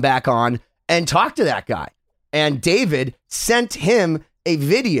love to come back on and talk to that guy. And David sent him a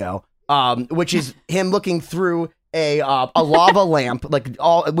video, which is him looking through a lava lamp,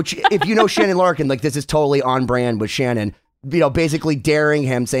 which if you know Shannon Larkin, like this is totally on brand with Shannon, you know, basically daring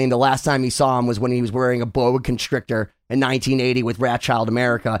him, saying the last time he saw him was when he was wearing a boa constrictor in 1980 with Rat Child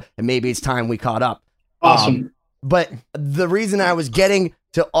America, and maybe it's time we caught up. Awesome. But the reason I was getting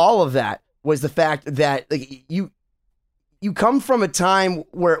to all of that was the fact that like, you come from a time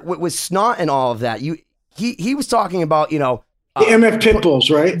where with Snot and all of that, he was talking about, you know, the MF Pitbulls,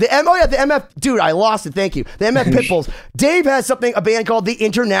 right? The MF, dude, I lost it. Thank you. The MF Pitbulls. Dave has a band called the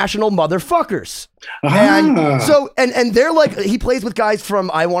International Motherfuckers. And so, and they're like, he plays with guys from,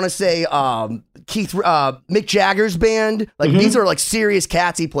 I want to say, Mick Jagger's band. Like these are like serious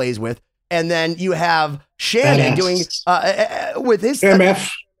cats he plays with. And then you have Shannon doing, with his MF.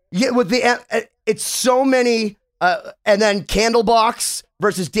 With the, it's so many, and then Candlebox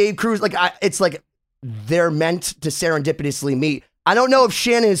versus Dave Cruz. Like, it's like, they're meant to serendipitously meet. I don't know if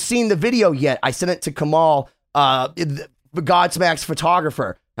Shannon has seen the video yet. I sent it to Kamal, Godsmack's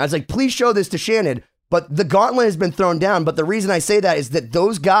photographer. I was like, please show this to Shannon. But the gauntlet has been thrown down. But the reason I say that is that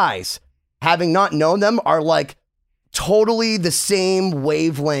those guys, having not known them, are like totally the same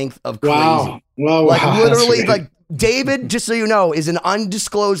wavelength of crazy. Wow. Like literally, like David, just so you know, is an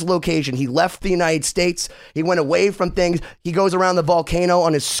undisclosed location. He left the United States. He went away from things. He goes around the volcano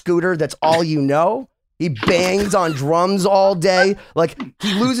on his scooter. That's all you know. He bangs on drums all day. Like,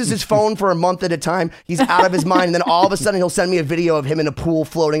 he loses his phone for a month at a time. He's out of his mind. And then all of a sudden, he'll send me a video of him in a pool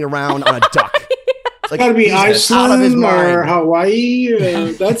floating around on a duck. Like, gotta be Iceland or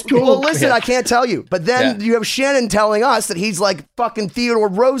Hawaii. That's cool. Well, listen, I can't tell you. But then you have Shannon telling us that he's like fucking Theodore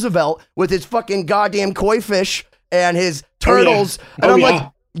Roosevelt with his fucking goddamn koi fish and his turtles. And I'm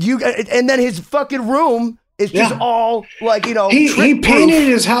like, and then his fucking room is just all like, you know, he painted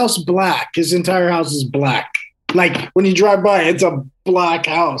his house black. His entire house is black. Like when you drive by, it's a black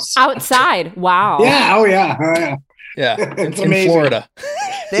house outside. Wow. Yeah. Oh yeah. Yeah. It's in amazing. Florida.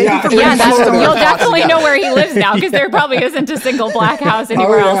 You'll definitely know where he lives now because there probably isn't a single black house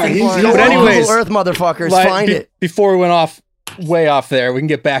anywhere else in Florida. But anyways, Earth motherfuckers, find it. Before we went way off there, we can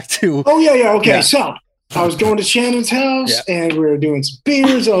get back to. Oh yeah. Okay, so I was going to Shannon's house and we were doing some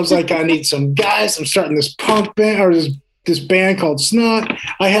beers. I was like, I need some guys. I'm starting this punk band or this band called Snot.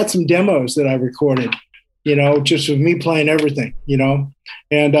 I had some demos that I recorded, you know, just with me playing everything, you know,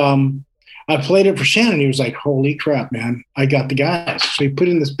 and I played it for Shannon. He was like, holy crap, man, I got the guys. So he put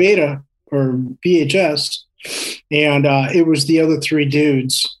in this beta or VHS, and it was the other three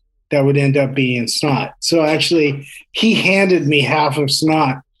dudes that would end up being Snot. So actually, he handed me half of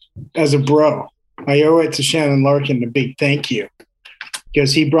Snot as a bro. I owe it to Shannon Larkin a big thank you,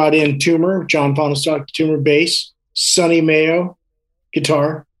 because he brought in Toomer, John Fonestock, Toomer bass, Sonny Mayo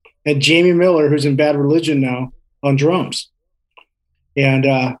guitar, and Jamie Miller, who's in Bad Religion now, on drums.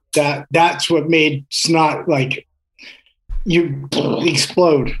 And that's what made Snot like you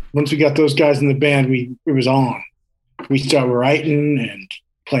explode. Once we got those guys in the band, it was on. We started writing and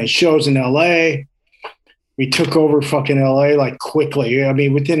playing shows in LA. We took over fucking LA like quickly. I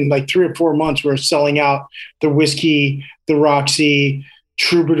mean, within like 3 or 4 months, we were selling out the Whiskey, the Roxy,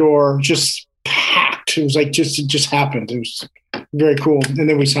 Troubadour, just packed. It was like it just happened. It was very cool. And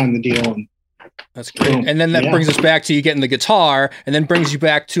then we signed the deal. And that's great. And then that brings us back to you getting the guitar, and then brings you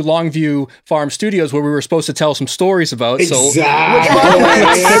back to Longview Farm Studios, where we were supposed to tell some stories about. Exactly.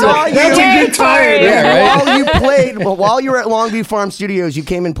 That's a good time. Yeah, right? While you were at Longview Farm Studios, you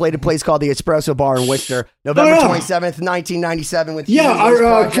came and played a place called the Espresso Bar in Worcester, November 27th, 1997. With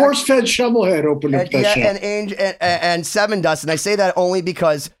our Force-Fed Shovelhead opened up that show. And Seven Dust. And I say that only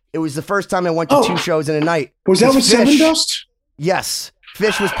because it was the first time I went to 2 shows in a night. Was that with Seven Dust? Yes.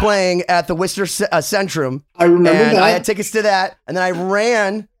 Fish was playing at the Worcester Centrum. I remember that. I had tickets to that. And then I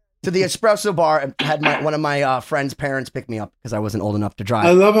ran to the Espresso Bar and had one of my friend's parents pick me up because I wasn't old enough to drive.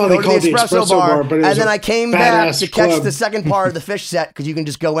 I love how they call it the Espresso Bar. But and then I came back to catch the second part of the Fish set because you can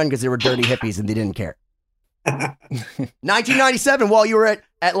just go in because they were dirty hippies and they didn't care. 1997, while you were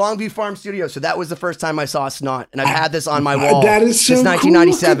at Longview Farm Studios. So that was the first time I saw Snot, and I've had this on my wall that is so since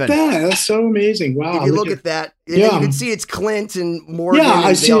 1997. Cool. Look at that. That's so amazing. Wow. If you look at that, you can see it's Clint and Morgan. Yeah,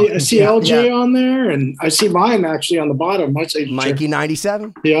 I see LJ on there, and I see mine actually on the bottom. Mikey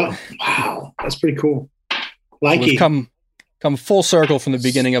 97. Yeah. Wow. That's pretty cool. Like we've come full circle from the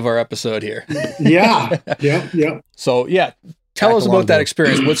beginning of our episode here. Yeah. Yeah. So tell us about that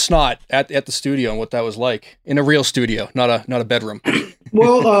experience with Snot at the studio and what that was like in a real studio, not a bedroom.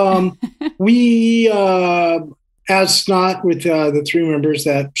 Well, we as Snot with the 3 members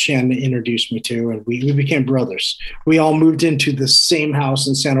that Shannon introduced me to, and we became brothers. We all moved into the same house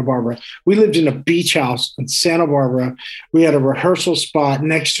in Santa Barbara. We lived in a beach house in Santa Barbara. We had a rehearsal spot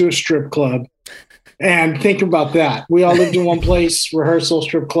next to a strip club. And think about that. We all lived in one place, rehearsal,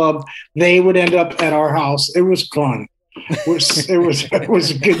 strip club. They would end up at our house. It was fun. It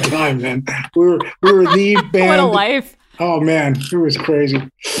was a good time, man. We were the band. What a life. Oh man, it was crazy.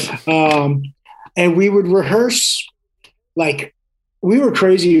 And we would rehearse like we were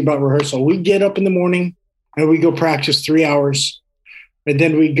crazy about rehearsal. We'd get up in the morning and we go practice 3 hours, and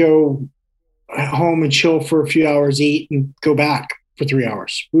then we go home and chill for a few hours, eat, and go back for 3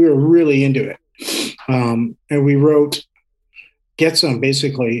 hours. We were really into it. And we wrote Get Some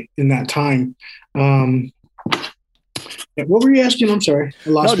basically in that time. What were you asking? I'm sorry. I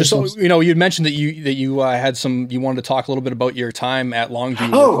lost myself. You'd mentioned that you had you wanted to talk a little bit about your time at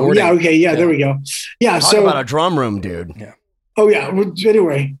Longview. Oh, recording. yeah. Okay. Yeah, there we go. Yeah. Talk about a drum room, dude. Yeah. Oh, yeah.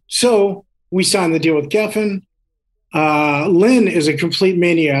 Anyway, so we signed the deal with Geffen. Lynn is a complete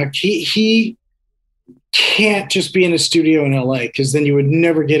maniac. He can't just be in a studio in LA because then you would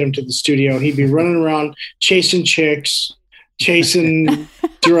never get him to the studio. He'd be running around chasing chicks, chasing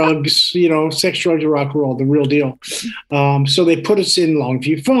drugs, sex, drugs, and rock and roll, the real deal. So they put us in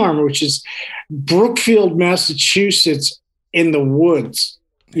Longview Farm, which is Brookfield, Massachusetts, in the woods.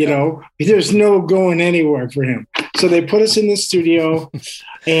 There's no going anywhere for him. So they put us in the studio,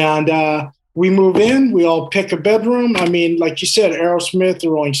 and we move in. We all pick a bedroom. I mean, like you said, Aerosmith, the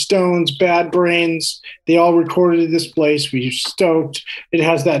Rolling Stones, Bad Brains, they all recorded at this place. We were stoked. It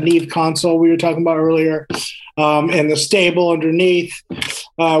has that Neve console we were talking about earlier, and the stable underneath,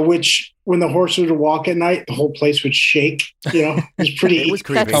 which when the horses would walk at night, the whole place would shake. It was pretty. It was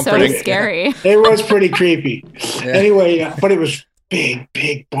creepy. That's so scary. It was pretty creepy. Yeah. Anyway, but it was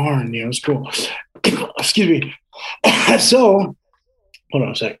big barn. It was cool. Excuse me. So, hold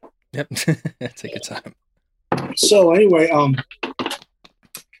on a sec. Yep. Take your time. So anyway, you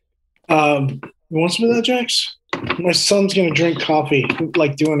want some of that, Jax? My son's gonna drink coffee,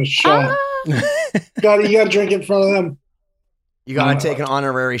 like doing a shot. You gotta drink it in front of them. You gotta take an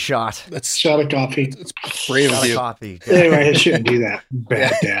honorary shot. That's shot of coffee. That's brave of you. Coffee. Anyway, I shouldn't do that.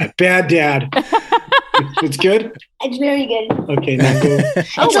 Bad dad. It's good? It's very good. Okay, now go.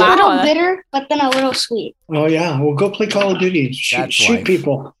 It's a little bitter, but then a little sweet. Oh yeah, well go play Call of Duty. Shoot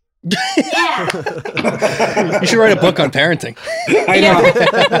people. Yeah. You should write a book on parenting. I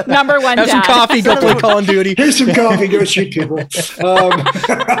know. Number one. Have some coffee. Go play Call of Duty. Here's some coffee. Go shoot people.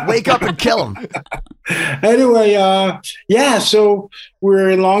 Wake up and kill them. Anyway, so we're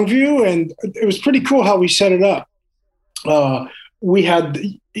in Longview, and it was pretty cool how we set it up. we had,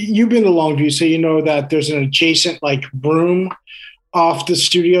 you've been to Longview, so you know that there's an adjacent like room off the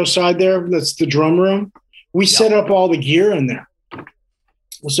studio side there. That's the drum room. We set up all the gear in there.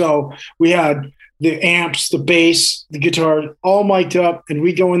 So we had the amps, the bass, the guitar, all mic'd up, and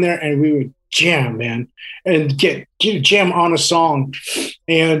we go in there and we would jam, man, and get jam on a song.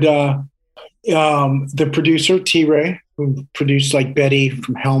 And the producer, T-Ray, who produced like Betty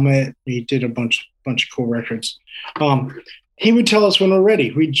from Helmet, he did a bunch of cool records. He would tell us when we're ready.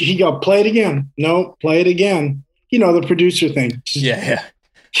 He go, play it again. No, play it again. You know, the producer thing. Yeah.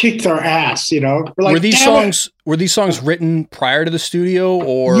 Kicked our ass, you know. We're like, were these songs written prior to the studio,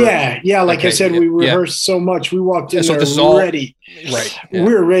 or? Yeah. Like I said, we rehearsed so much. We walked in there ready. Right. Yeah.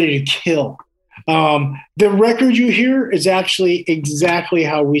 We were ready to kill. The record you hear is actually exactly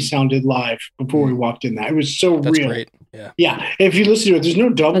how we sounded live before we walked in. It was so That's real. Great. Yeah. If you listen to it, there's no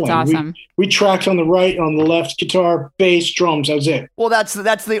doubling. That's awesome. We tracked on the right, on the left, guitar, bass, drums. That was it. Well, that's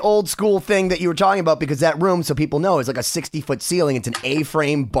the old school thing that you were talking about, because that room, so people know, is like a 60-foot ceiling. It's an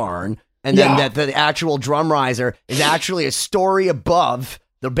A-frame barn, and then that the actual drum riser is actually a story above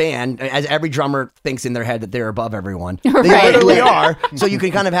the band, as every drummer thinks in their head that they're above everyone. They literally are. So you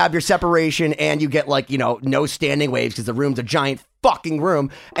can kind of have your separation, and you get like, you know, no standing waves because the room's a giant fucking room.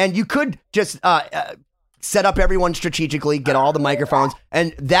 And you could just set up everyone strategically, get all the microphones.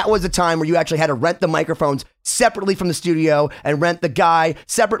 And that was a time where you actually had to rent the microphones separately from the studio and rent the guy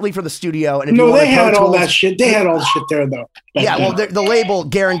separately for the studio. And if you they had all that shit. They had all the shit there, though. Yeah, well, the label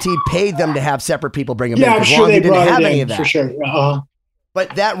guaranteed paid them to have separate people bring them in. Yeah, I'm sure they didn't brought have it any in, of that. for sure.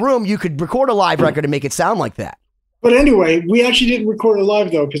 But that room, you could record a live record and make it sound like that. But anyway, we actually didn't record it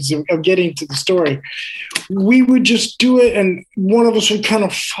live, though, because of getting to the story. We would just do it, and one of us would kind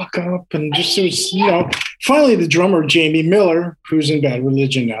of fuck up. And just, it was, you know, finally the drummer, Jamie Miller, who's in Bad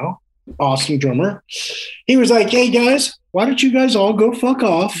Religion now, awesome drummer, he was like, hey, guys, why don't you guys all go fuck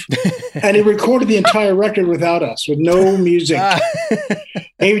off? And he recorded the entire record without us, with no music.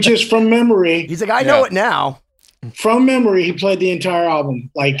 He was just from memory. He's like, I know it now. From memory, he played the entire album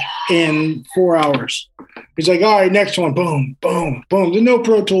like in 4 hours. He's like, all right, next one, boom, boom, boom. There's no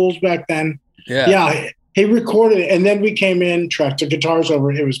Pro Tools back then. Yeah, he recorded it, and then we came in, tracked the guitars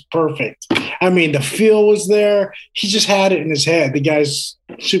over it. It was perfect. I mean, the feel was there. He just had it in his head. The guy's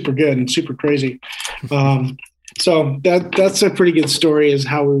super good and super crazy. So that's a pretty good story, is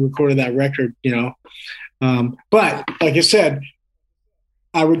how we recorded that record, you know. But like I said,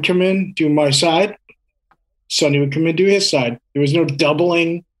 I would come in, do my side. Sonny would come in, do his side. There was no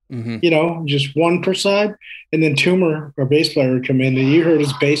doubling, you know, just one per side. And then Toomer, our bass player, would come in, and you heard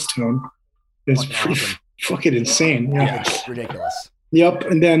his bass tone. It's pretty fucking insane. Yeah, it's ridiculous. Yep.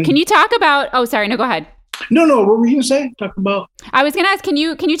 And then, can you talk about? Oh, sorry. No, go ahead. No. What were you gonna say? Talk about? I was gonna ask. Can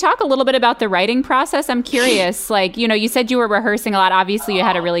you talk a little bit about the writing process? I'm curious. Like, you know, you said you were rehearsing a lot. Obviously, you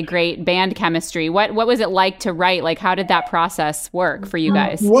had a really great band chemistry. What was it like to write? Like, how did that process work for you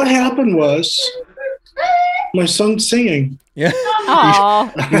guys? What happened was, my son's singing. Yeah.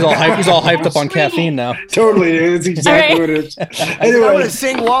 He's all hyped up on caffeine now. Totally. It's exactly what it is. Anyway, I'm going to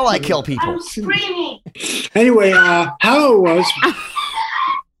sing while I kill people. Anyway, how it was.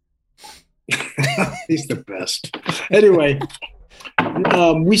 He's the best. Anyway,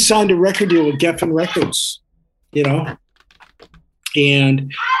 we signed a record deal with Geffen Records, you know,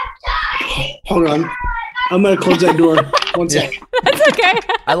 and hold on. I'm going to close that door. One sec. That's okay.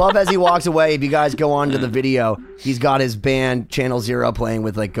 I love as he walks away. If you guys go on to the video, he's got his band Channel Zero playing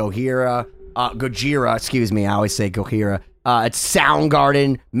with like Gojira, excuse me. I always say Gojira. It's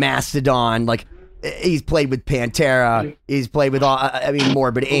Soundgarden, Mastodon. Like, he's played with Pantera. He's played with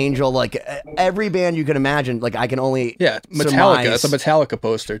Morbid Angel. Like, every band you can imagine. Like, I can only Metallica. surmise. It's a Metallica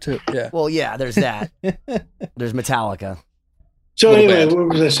poster too. Yeah. Well, yeah. There's that. There's Metallica. So anyway, what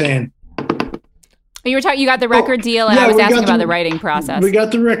was I saying? You were talking. You got the record deal, and I was asking about the writing process. We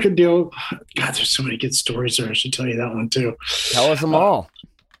got the record deal. God, there's so many good stories there. I should tell you that one too. Tell us them all.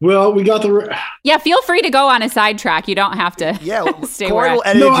 Well, we got the. Yeah, feel free to go on a sidetrack. You don't have to. Yeah, stay Corey where will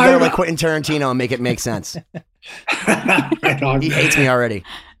edit it together like Quentin Tarantino and make it make sense. He hates me already.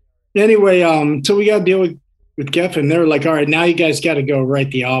 Anyway, so we got a deal with Geffen. They were like, all right, now you guys got to go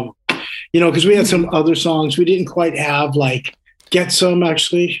write the album. You know, because we had some other songs we didn't quite have, like Get Some,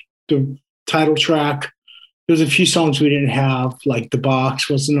 actually, the title track. There's a few songs we didn't have, like The Box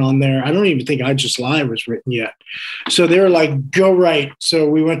wasn't on there. I don't even think I Just Lie was written yet. So they were like, go write. So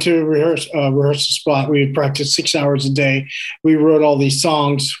we went to a rehearsal spot. We would practice 6 hours a day. We wrote all these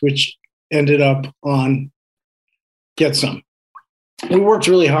songs, which ended up on Get Some. We worked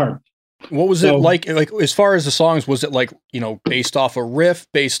really hard. What was it like? Like as far as the songs, was it like, you know, based off a riff,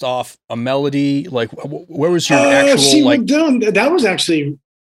 based off a melody? Like where was your actual like? That was actually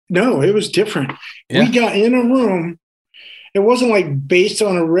no, it was different. Yeah. We got in a room. It wasn't like based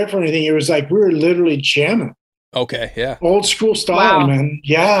on a riff or anything. It was like we were literally jamming. Okay, yeah. Old school style, man.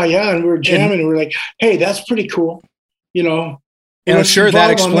 Yeah. And we were jamming and we were like, hey, that's pretty cool. You know. And I'm sure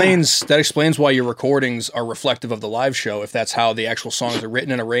that explains why your recordings are reflective of the live show. If that's how the actual songs are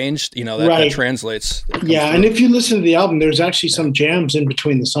written and arranged, you know, that translates. Yeah. And if you listen to the album, there's actually some jams in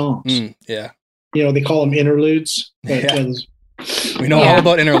between the songs. Yeah. You know, they call them interludes. We know all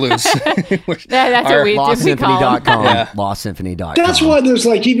about interludes. That's what we LostSymphony.com. Yeah. LostSymphony.com. That's why there's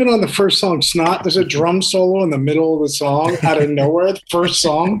like, even on the first song, Snot, there's a drum solo in the middle of the song out of nowhere, the first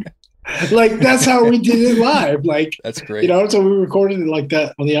song. Like, that's how we did it live. Like, that's great. You know, so we recorded it like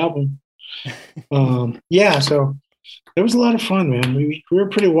that on the album. So it was a lot of fun, man. We were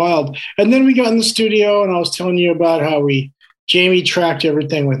pretty wild. And then we got in the studio and I was telling you about how Jamie tracked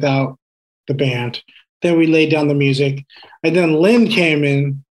everything without the band. Then we laid down the music. And then Lynn came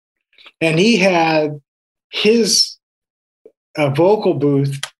in and he had his vocal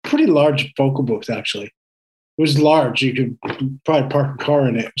booth, pretty large vocal booth, actually. It was large. You could probably park a car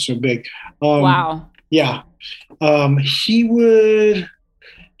in it. It was so big. Wow. Yeah.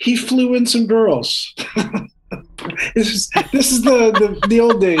 He flew in some girls. This is the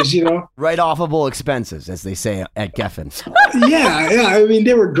old days, you know. Write-offable expenses, as they say at Geffen's. Yeah. I mean,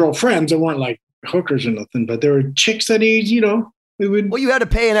 they were girlfriends. They weren't like hookers or nothing, but there were chicks that Well, you had to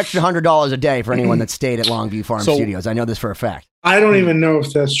pay an extra $100 a day for anyone that stayed at Longview Farm Studios. I know this for a fact. I don't even know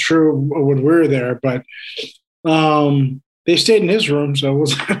if that's true when we were there, but they stayed in his room. So it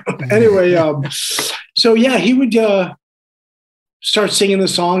was anyway. So yeah, he would start singing the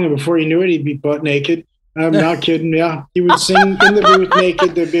song, and before you knew it, he'd be butt naked. I'm not kidding. Yeah, he would sing in the booth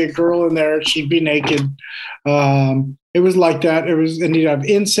naked. There'd be a girl in there. She'd be naked. It was like that. And he'd have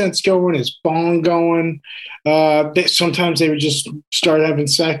incense going, his bong going. Sometimes they would just start having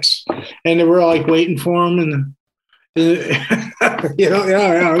sex, and they were like waiting for him. And it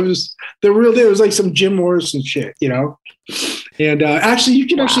was the real deal. It was like some Jim Morrison shit, you know. And actually, you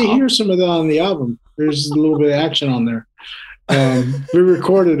can actually hear some of that on the album. There's a little bit of action on there. We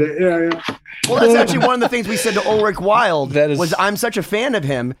recorded it. Yeah. Well, that's actually one of the things we said to Ulrich Wilde. Was I'm such a fan of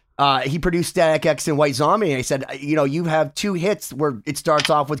him. He produced Static X and White Zombie, and I said, you know, you have two hits where it starts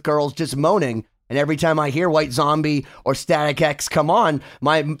off with girls just moaning, and every time I hear White Zombie or Static X come on,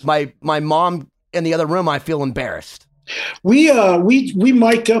 my mom in the other room, I feel embarrassed. We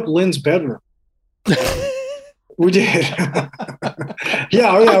mic'd up Lynn's bedroom. We did.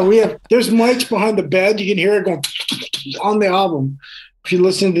 Yeah. There's mics behind the bed. You can hear it going on the album. If you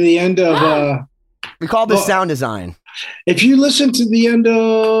listen to the end of, we call this sound design. If you listen to the end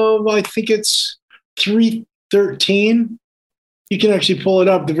of, I think it's 3:13, you can actually pull it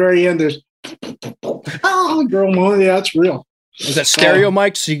up. The very end, there's girl moaning. Yeah, that's real. Is that stereo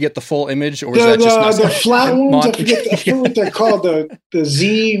mics so you get the full image, or is that just the flat ones? I forget what they're called. The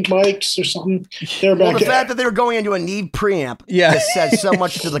Z mics or something. The fact that they were going into a Neve preamp just says so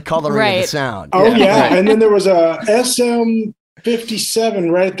much to the coloring of the sound. Oh yeah. Right. And then there was a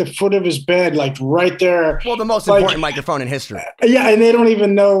SM57 right at the foot of his bed, like right there. Well, the most important microphone in history. Yeah, and they don't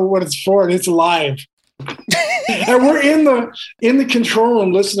even know what it's for, and it's live. And we're in the control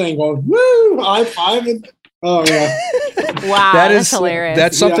room listening, going woo, high fiving. Oh yeah! Wow, that's hilarious.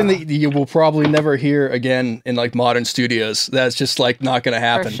 That's something that you will probably never hear again in like modern studios. That's just like not going to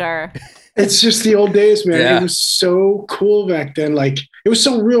happen. For sure. It's just the old days, man. Yeah. It was so cool back then. Like it was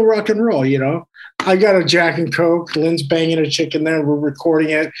so real rock and roll, you know. I got a Jack and Coke. Lynn's banging a chick in there. We're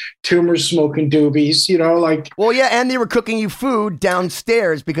recording it. Tumor's smoking doobies, you know, like. Well, yeah, and they were cooking you food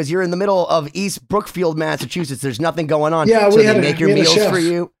downstairs because you're in the middle of East Brookfield, Massachusetts. There's nothing going on. Yeah, so we they make your meals for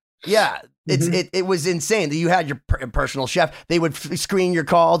you. Yeah. Mm-hmm. It was insane that you had your personal chef. They would screen your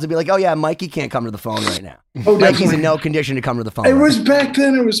calls and be like, "Oh yeah, Mikey can't come to the phone right now. Oh, Mikey's in no condition to come to the phone." It was back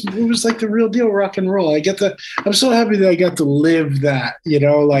then. It was like the real deal, rock and roll. I'm so happy that I got to live that. You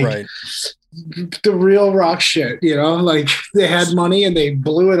know, like the real rock shit. You know, like they had money and they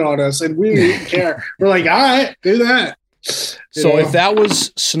blew it on us, and we didn't care. We're like, all right, do that. So if that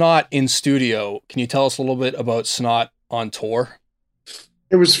was Snot in studio, can you tell us a little bit about Snot on tour?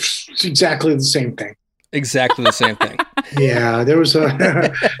 It was exactly the same thing. Exactly the same thing. Yeah, there was a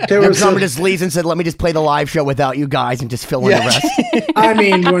drummer just leaves and said, "Let me just play the live show without you guys and just fill in the rest." I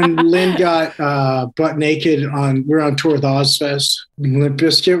mean, when Lynn got butt naked we were on tour with Ozfest. Limp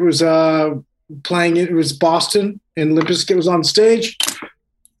Bizkit was playing it. It was Boston, and Limp Bizkit was on stage.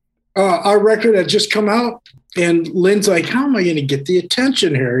 our record had just come out, and Lynn's like, how am I going to get the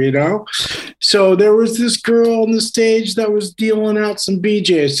attention here, So there was this girl on the stage that was dealing out some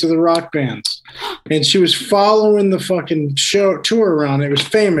BJs to the rock bands, and she was following the fucking tour around. It was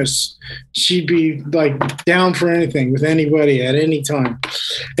famous. She'd be like down for anything with anybody at any time.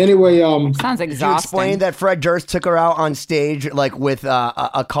 Anyway, sounds exhausting. You explained that Fred Durst took her out on stage like with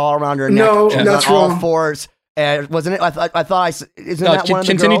a collar around her neck. No, that's wrong. All fours. Wasn't it? I thought isn't that one of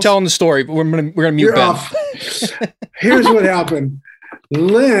the Continue girls? telling the story. We're gonna mute You're Ben. off. Here's what happened.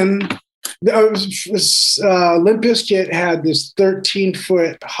 Limp Bizkit had this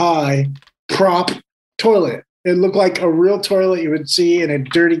 13-foot high prop toilet. It looked like a real toilet you would see in a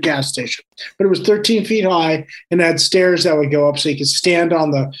dirty gas station, but it was 13 feet high and had stairs that would go up so you could stand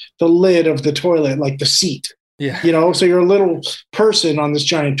on the lid of the toilet, like the seat. Yeah. So you're a little person on this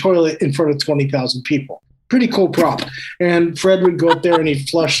giant toilet in front of 20,000 people. Pretty cool prop. And Fred would go up there and he'd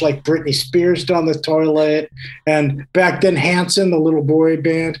flush like Britney Spears down the toilet. And back then, Hanson, the little boy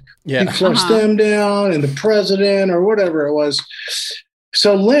band, he'd flush them down, and the president or whatever it was.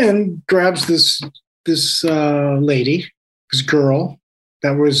 So Lynn grabs this lady, this girl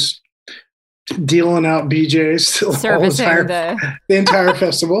that was dealing out BJs, servicing the entire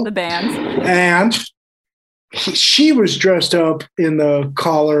festival, the bands, and she was dressed up in the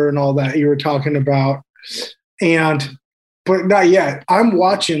collar and all that you were talking about. But not yet. I'm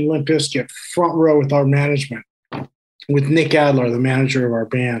watching Limp Bizkit front row with our management, with Nick Adler, the manager of our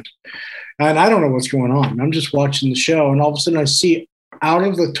band. And I don't know what's going on. I'm just watching the show. And all of a sudden I see out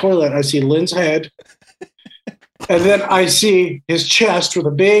of the toilet, I see Lynn's head. And then I see his chest with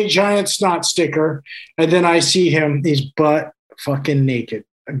a big giant snot sticker. And then I see him, he's butt fucking naked.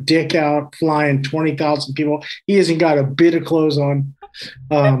 A dick out, flying 20,000 people. He hasn't got a bit of clothes on.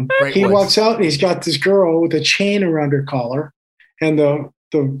 He walks out and he's got this girl with a chain around her collar and the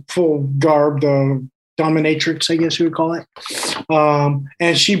full garb, the dominatrix, I guess you would call it.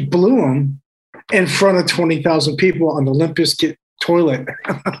 And she blew him in front of 20,000 people on the Limp Bizkit toilet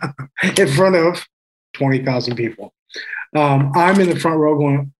in front of 20,000 people. I'm in the front row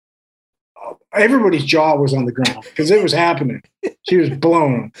going, everybody's jaw was on the ground because it was happening. She was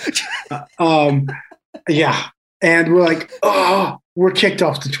blown. Yeah. And we're like, oh, we're kicked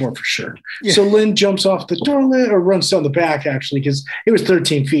off the tour for sure. Yeah. So Lynn jumps off the toilet, or runs down the back, actually, because it was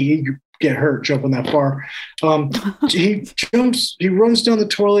 13 feet. He could get hurt jumping that far. He runs down the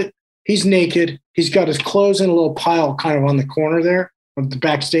toilet. He's naked. He's got his clothes in a little pile kind of on the corner there of the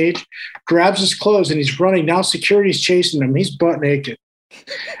backstage, grabs his clothes, and he's running. Now security's chasing him. He's butt naked.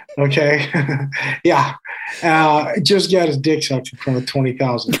 Okay. Yeah. Just got his dick sucked in front of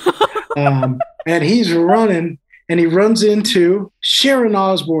 20,000. And he's running, and he runs into Sharon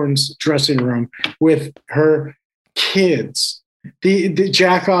Osbourne's dressing room with her kids. The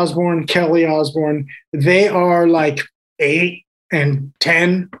Jack Osbourne, Kelly Osbourne, they are like 8 and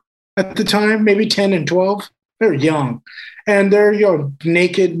 10 at the time, maybe 10 and 12. They're young. And they're,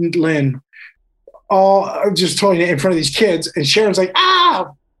 naked Lynn, all just toying in front of these kids. And Sharon's like,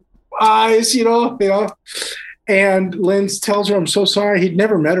 eyes, And Lynn tells her, I'm so sorry. He'd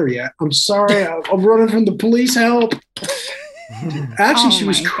never met her yet. I'm sorry. I'm running from the police. Help. Actually, she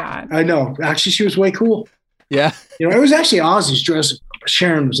was, I know. Actually, she was way cool. Yeah. It was actually Ozzy's dress.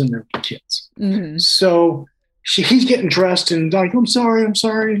 Sharon was in there with the kids. Mm-hmm. So he's getting dressed and like, I'm sorry.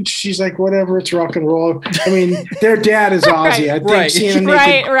 And she's like, whatever, it's rock and roll. I mean, their dad is Ozzy. I think seeing him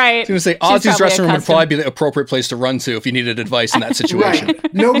naked. Right. I was going to say, Ozzy's dressing room would probably be the appropriate place to run to if you needed advice in that situation.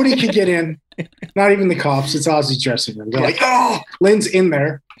 Right. Nobody could get in, not even the cops. It's Ozzy's dressing room. They're like, oh, Lynn's in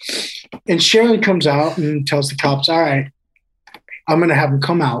there. And Sharon comes out and tells the cops, all right, I'm going to have him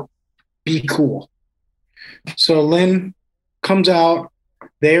come out. Be cool. So Lynn comes out.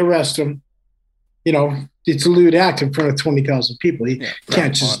 They arrest him. It's a lewd act in front of 20,000 people. You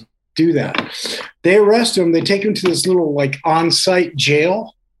can't just do that. They arrest him. They take him to this little on-site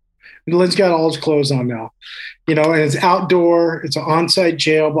jail. And Lynn's got all his clothes on now, and it's outdoor. It's an on-site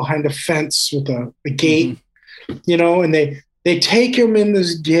jail behind a fence with a gate, and they take him in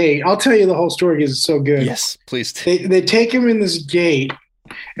this gate. I'll tell you the whole story because it's so good. Yes, please. They take him in this gate,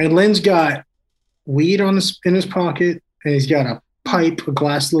 and Lynn's got weed in his pocket, and he's got a pipe, a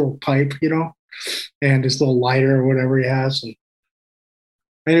glass little pipe, and his little lighter or whatever he has. And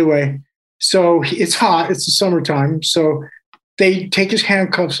anyway, so it's hot. It's the summertime. So they take his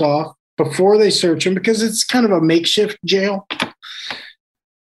handcuffs off before they search him because it's kind of a makeshift jail.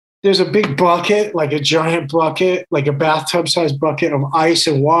 There's a big bucket, like a giant bucket, like a bathtub-sized bucket of ice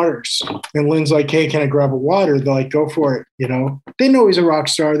and waters. And Lynn's like, hey, can I grab a water? They're like, go for it. They know he's a rock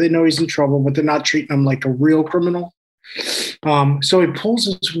star. They know he's in trouble, but they're not treating him like a real criminal. So he pulls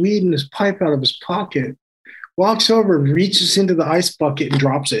his weed and his pipe out of his pocket, walks over, reaches into the ice bucket and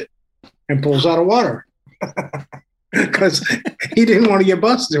drops it and pulls out of water. Because he didn't want to get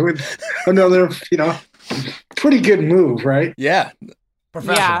busted with another, pretty good move, right? Yeah.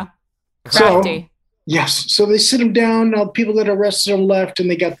 Professional. Yeah. So, yes. So they sit him down. Now, people that arrested him left, and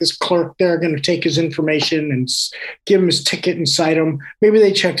they got this clerk there going to take his information and give him his ticket and cite him. Maybe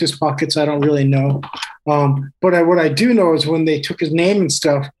they checked his pockets. I don't really know. But what I do know is when they took his name and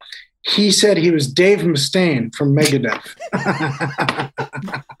stuff, he said he was Dave Mustaine from Megadeth.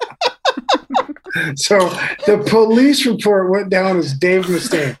 So the police report went down as Dave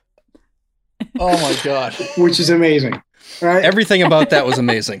Mustaine. Oh my God. Which is amazing. Right? Everything about that was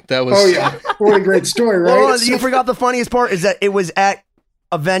amazing. That was. Oh yeah. What a great story, right? Well, you forgot the funniest part is that it was at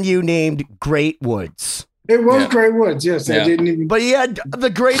a venue named Great Woods. It was Great Woods, yes. Yeah. I didn't even. But he had the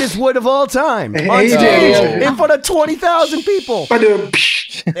greatest wood of all time He on did, stage yeah. in front of 20,000 people.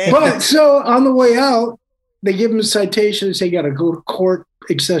 But so on the way out, they give him a citation and say, you got to go to court,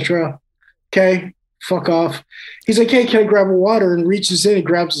 etc. Okay, fuck off. He's like, hey, can I grab a water? And reaches in and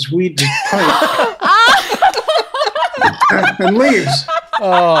grabs his weed and pipe and leaves.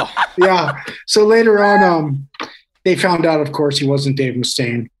 Oh. Yeah. So later on, they found out, of course, he wasn't Dave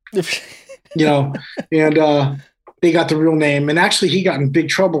Mustaine. And they got the real name. And actually, he got in big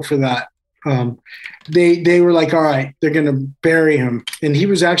trouble for that. They were like, all right, they're going to bury him. And he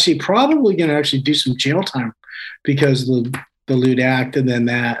was actually probably going to actually do some jail time because the lewd act and then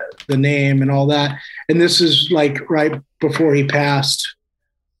the name and all that. And this is like right before he passed.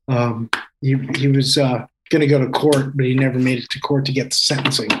 He was going to go to court, but he never made it to court to get the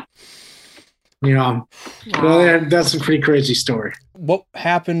sentencing. Well, that's a pretty crazy story. What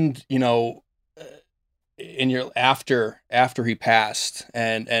happened, in your after he passed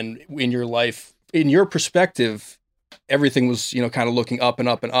and in your life, in your perspective, everything was, kind of looking up and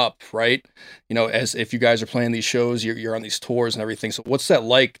up and up, right? As if you guys are playing these shows, you're on these tours and everything. So what's that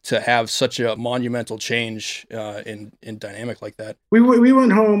like to have such a monumental change in dynamic like that? We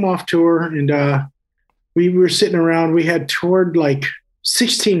went home off tour and we were sitting around. We had toured like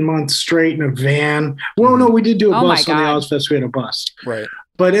 16 months straight in a van. Well, no, we did do a bus on the Ozfest. We had a bus. Right.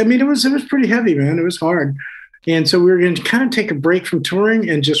 But I mean, it was pretty heavy, man. It was hard. And so we were going to kind of take a break from touring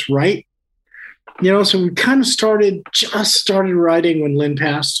and just write. So we kind of started writing when Lynn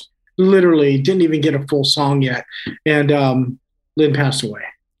passed. Literally didn't even get a full song yet. And Lynn passed away,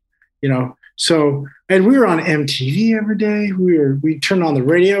 So, and we were on MTV every day. We turned on the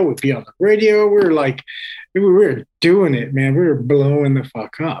radio, we'd be on the radio. We were doing it, man. We were blowing the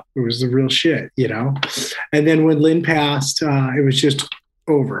fuck up. It was the real shit, And then when Lynn passed, it was just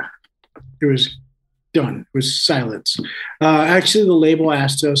over. It was done. It was silence. Actually, the label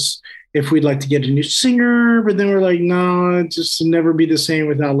asked us if we'd like to get a new singer, but then we're like, no, it just never be the same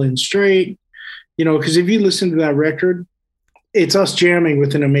without Lynn Straight. Because if you listen to that record, it's us jamming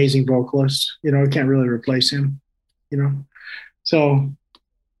with an amazing vocalist. I can't really replace him, So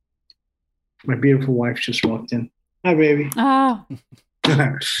my beautiful wife just walked in. Hi, baby. Oh.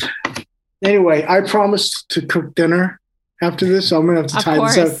 Anyway, I promised to cook dinner after this, so I'm going to have to tie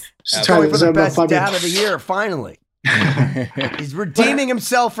this up. Tie this up. Best dad of the year, finally. He's redeeming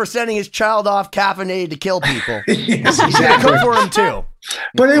himself for sending his child off caffeinated to kill people. Yes, He's going to cook for him, too.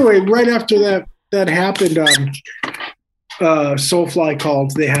 But anyway, right after that happened, Soulfly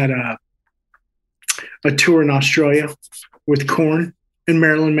called. They had a tour in Australia with Korn and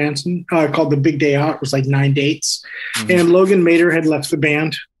Marilyn Manson called The Big Day Out. It was like 9 dates. Mm-hmm. And Logan Mader had left the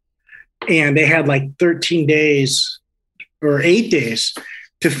band. And they had like 13 days or 8 days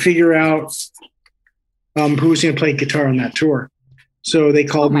to figure out who was going to play guitar on that tour. So they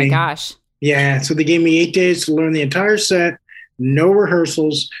called me. Oh, my gosh. Yeah. So they gave me 8 days to learn the entire set, no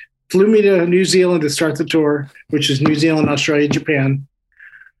rehearsals, flew me to New Zealand to start the tour, which is New Zealand, Australia, Japan.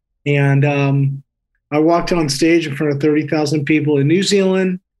 And I walked on stage in front of 30,000 people in New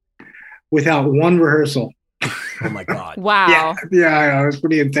Zealand without one rehearsal. Oh, my God. Wow. Yeah, it was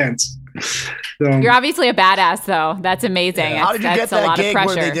pretty intense. So, you're obviously a badass, though. That's amazing. Yeah. How did you get that gig where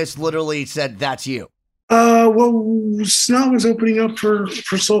pressure. they just literally said, that's you? Well, Snot was opening up for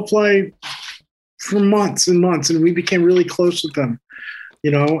Soulfly for months and months, and we became really close with them,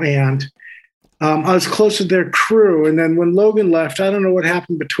 and I was close with their crew. And then when Logan left, I don't know what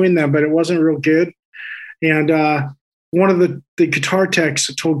happened between them, but it wasn't real good. And one of the guitar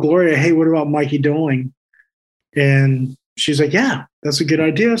techs told Gloria, hey, what about Mikey Doling? And she's like, yeah, that's a good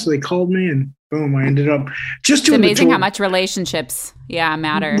idea. So they called me and boom, I ended up just doing the tour. It's amazing how much relationships,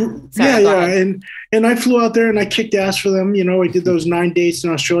 matter. Sorry, And I flew out there and I kicked ass for them. I did those 9 dates in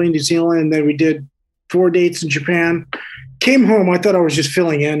Australia and New Zealand, and then we did 4 dates in Japan. came home. I thought I was just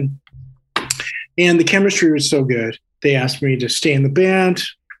filling in, and the chemistry was so good. They asked me to stay in the band,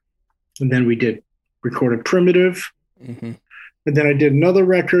 and then we recorded Primitive, and then I did another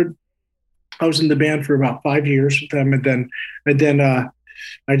record. I was in the band for about 5 years with them, and then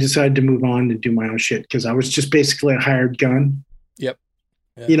I decided to move on and do my own shit because I was just basically a hired gun. Yep.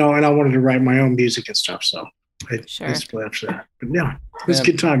 Yeah. You know, and I wanted to write my own music and stuff. So I split after that. But yeah, it was a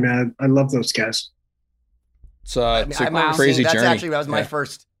good time, man. I love those guys. It's a crazy journey. That was my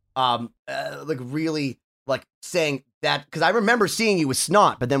first, really saying that, because I remember seeing you with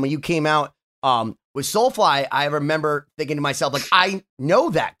Snot, but then when you came out with Soulfly, I remember thinking to myself, like, I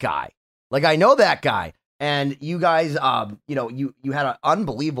know that guy. And you guys, you had an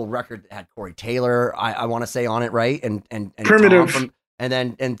unbelievable record that had Corey Taylor, I want to say, on it, right? And Primitive.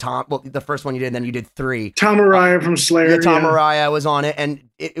 Tom, well, the first one you did, and then you did 3. Tom Araya from Slayer. Yeah, Tom Araya was on it, and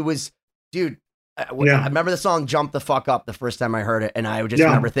it was, dude. I remember the song "Jump the Fuck Up" the first time I heard it, and I just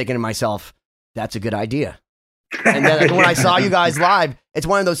remember thinking to myself, "That's a good idea." And then when I saw you guys live, it's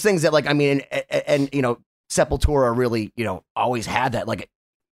one of those things that, like, I mean, and Sepultura really, always had that. Like,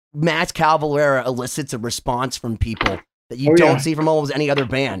 Max Cavalera elicits a response from people that you don't see from almost any other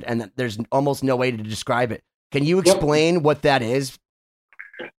band, and there's almost no way to describe it. Can you explain what that is?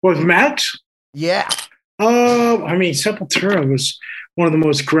 With Max? Yeah. I mean, Sepultura was one of the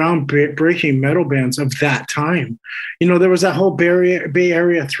most groundbreaking metal bands of that time. There was that whole Bay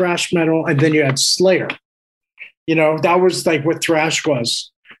Area thrash metal, and then you had Slayer. That was like what thrash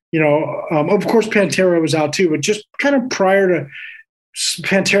was. Of course, Pantera was out too, but just kind of prior to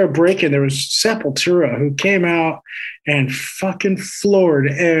Pantera breaking, there was Sepultura, who came out and fucking floored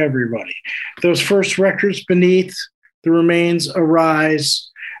everybody. Those first records, Beneath, The Remains, Arise,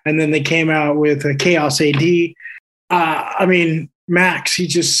 and then they came out with Chaos AD. I mean, Max, he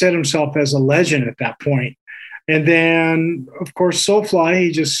just set himself as a legend at that point. And then, of course, Soulfly,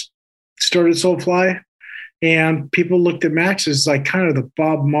 he just started Soulfly, and people looked at Max as like kind of the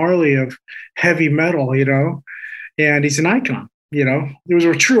Bob Marley of heavy metal, and he's an icon. It was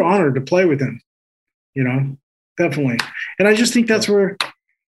a true honor to play with him, definitely. And I just think that's where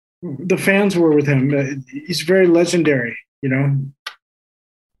the fans were with him. He's very legendary,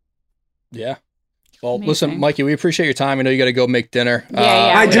 Yeah. Well, listen, Mikey, we appreciate your time. I know you got to go make dinner.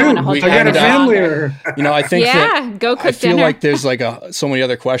 I do. I got a family. I think go cook I feel dinner. like there's like so many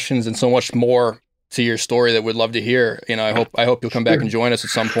other questions and so much more to your story that we'd love to hear. I hope you'll come back and join us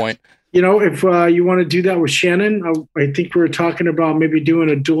at some point. If you want to do that with Shannon, I think we were talking about maybe doing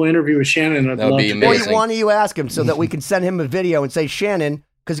a dual interview with Shannon. That would be amazing. Or why don't you ask him so that we can send him a video and say, Shannon,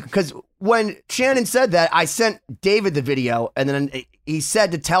 because when Shannon said that, I sent David the video, and then he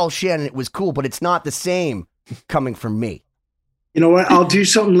said to tell Shannon it was cool, but it's not the same coming from me. You know what? I'll do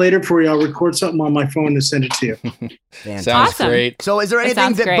something later for you. I'll record something on my phone and send it to you. Sounds great. So is there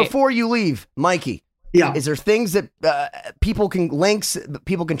anything before you leave, Mikey? Yeah. Is there things that people can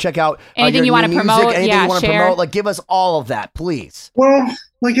check out? Anything you want to promote? Anything you want to promote? Like, give us all of that, please. Well,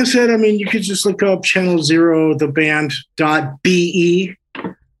 like I said, I mean, you could just look up Channel Zero, the band.be,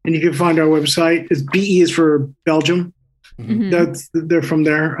 and you can find our website. BE is for Belgium. Mm-hmm. They're from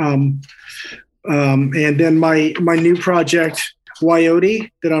there. And then my new project, Wyote,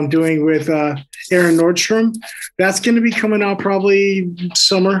 that I'm doing with Aaron Nordstrom, that's going to be coming out probably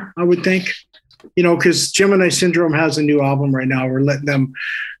summer, I would think. Because Gemini Syndrome has a new album right now. We're letting them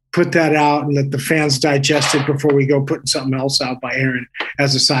put that out and let the fans digest it before we go putting something else out by Aaron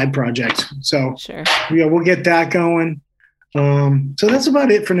as a side project. So we'll get that going. So that's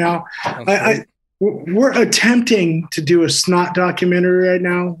about it for now. We're attempting to do a Snot documentary right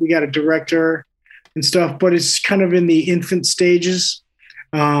now. We got a director and stuff, but it's kind of in the infant stages.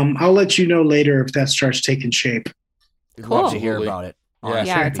 I'll let you know later if that starts taking shape. We'd love to hear about it.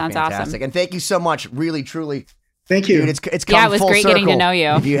 Yeah, it sounds awesome. And thank you so much. Really, truly. Thank you. Dude, it's come it was full great circle getting to know you.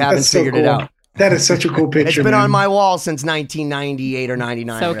 If you haven't figured it out. That is such a cool picture. It's been on my wall since 1998 or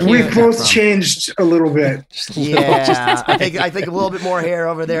 99. So cute. We've both changed a little bit. Yeah, I think a little bit more hair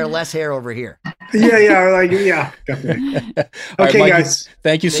over there, less hair over here. Yeah, definitely. Okay, right, Mikey, guys.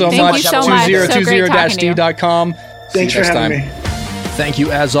 Thank you so Thank much. you so much. 2020-d.com. Thanks for having me. Thank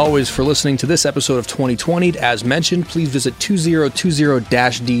you, as always, for listening to this episode of 2020. As mentioned, please visit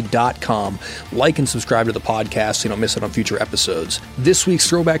 2020-d.com. Like and subscribe to the podcast so you don't miss out on future episodes. This week's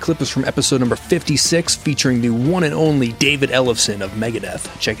throwback clip is from episode number 56, featuring the one and only David Ellefson of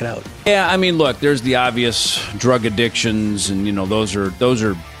Megadeth. Check it out. Yeah, I mean, look, there's the obvious drug addictions, and those are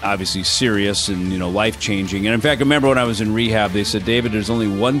obviously serious and life-changing. And in fact, I remember when I was in rehab, they said, David, there's only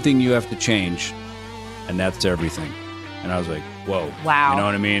one thing you have to change, and that's everything. And I was like, whoa. Wow. You know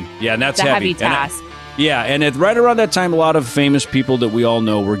what I mean? Yeah, and that's it's a heavy. heavy task. Yeah, and right around that time, a lot of famous people that we all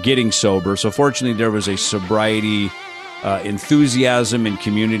know were getting sober. So fortunately, there was a sobriety enthusiasm and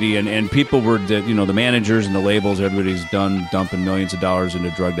community, and people were, the managers and the labels, everybody's done dumping millions of dollars into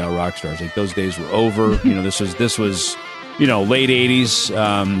drugged out rock stars. Like, those days were over. This was late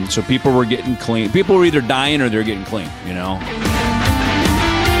 80s. So people were getting clean. People were either dying or they're getting clean,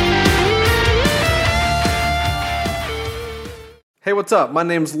 Hey, what's up? My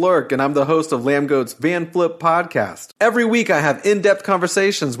name's Lurk, and I'm the host of Lamb Goat's Van Flip podcast. Every week, I have in-depth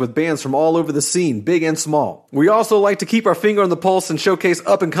conversations with bands from all over the scene, big and small. We also like to keep our finger on the pulse and showcase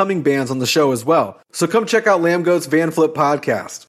up-and-coming bands on the show as well. So come check out Lamb Goat's Van Flip podcast.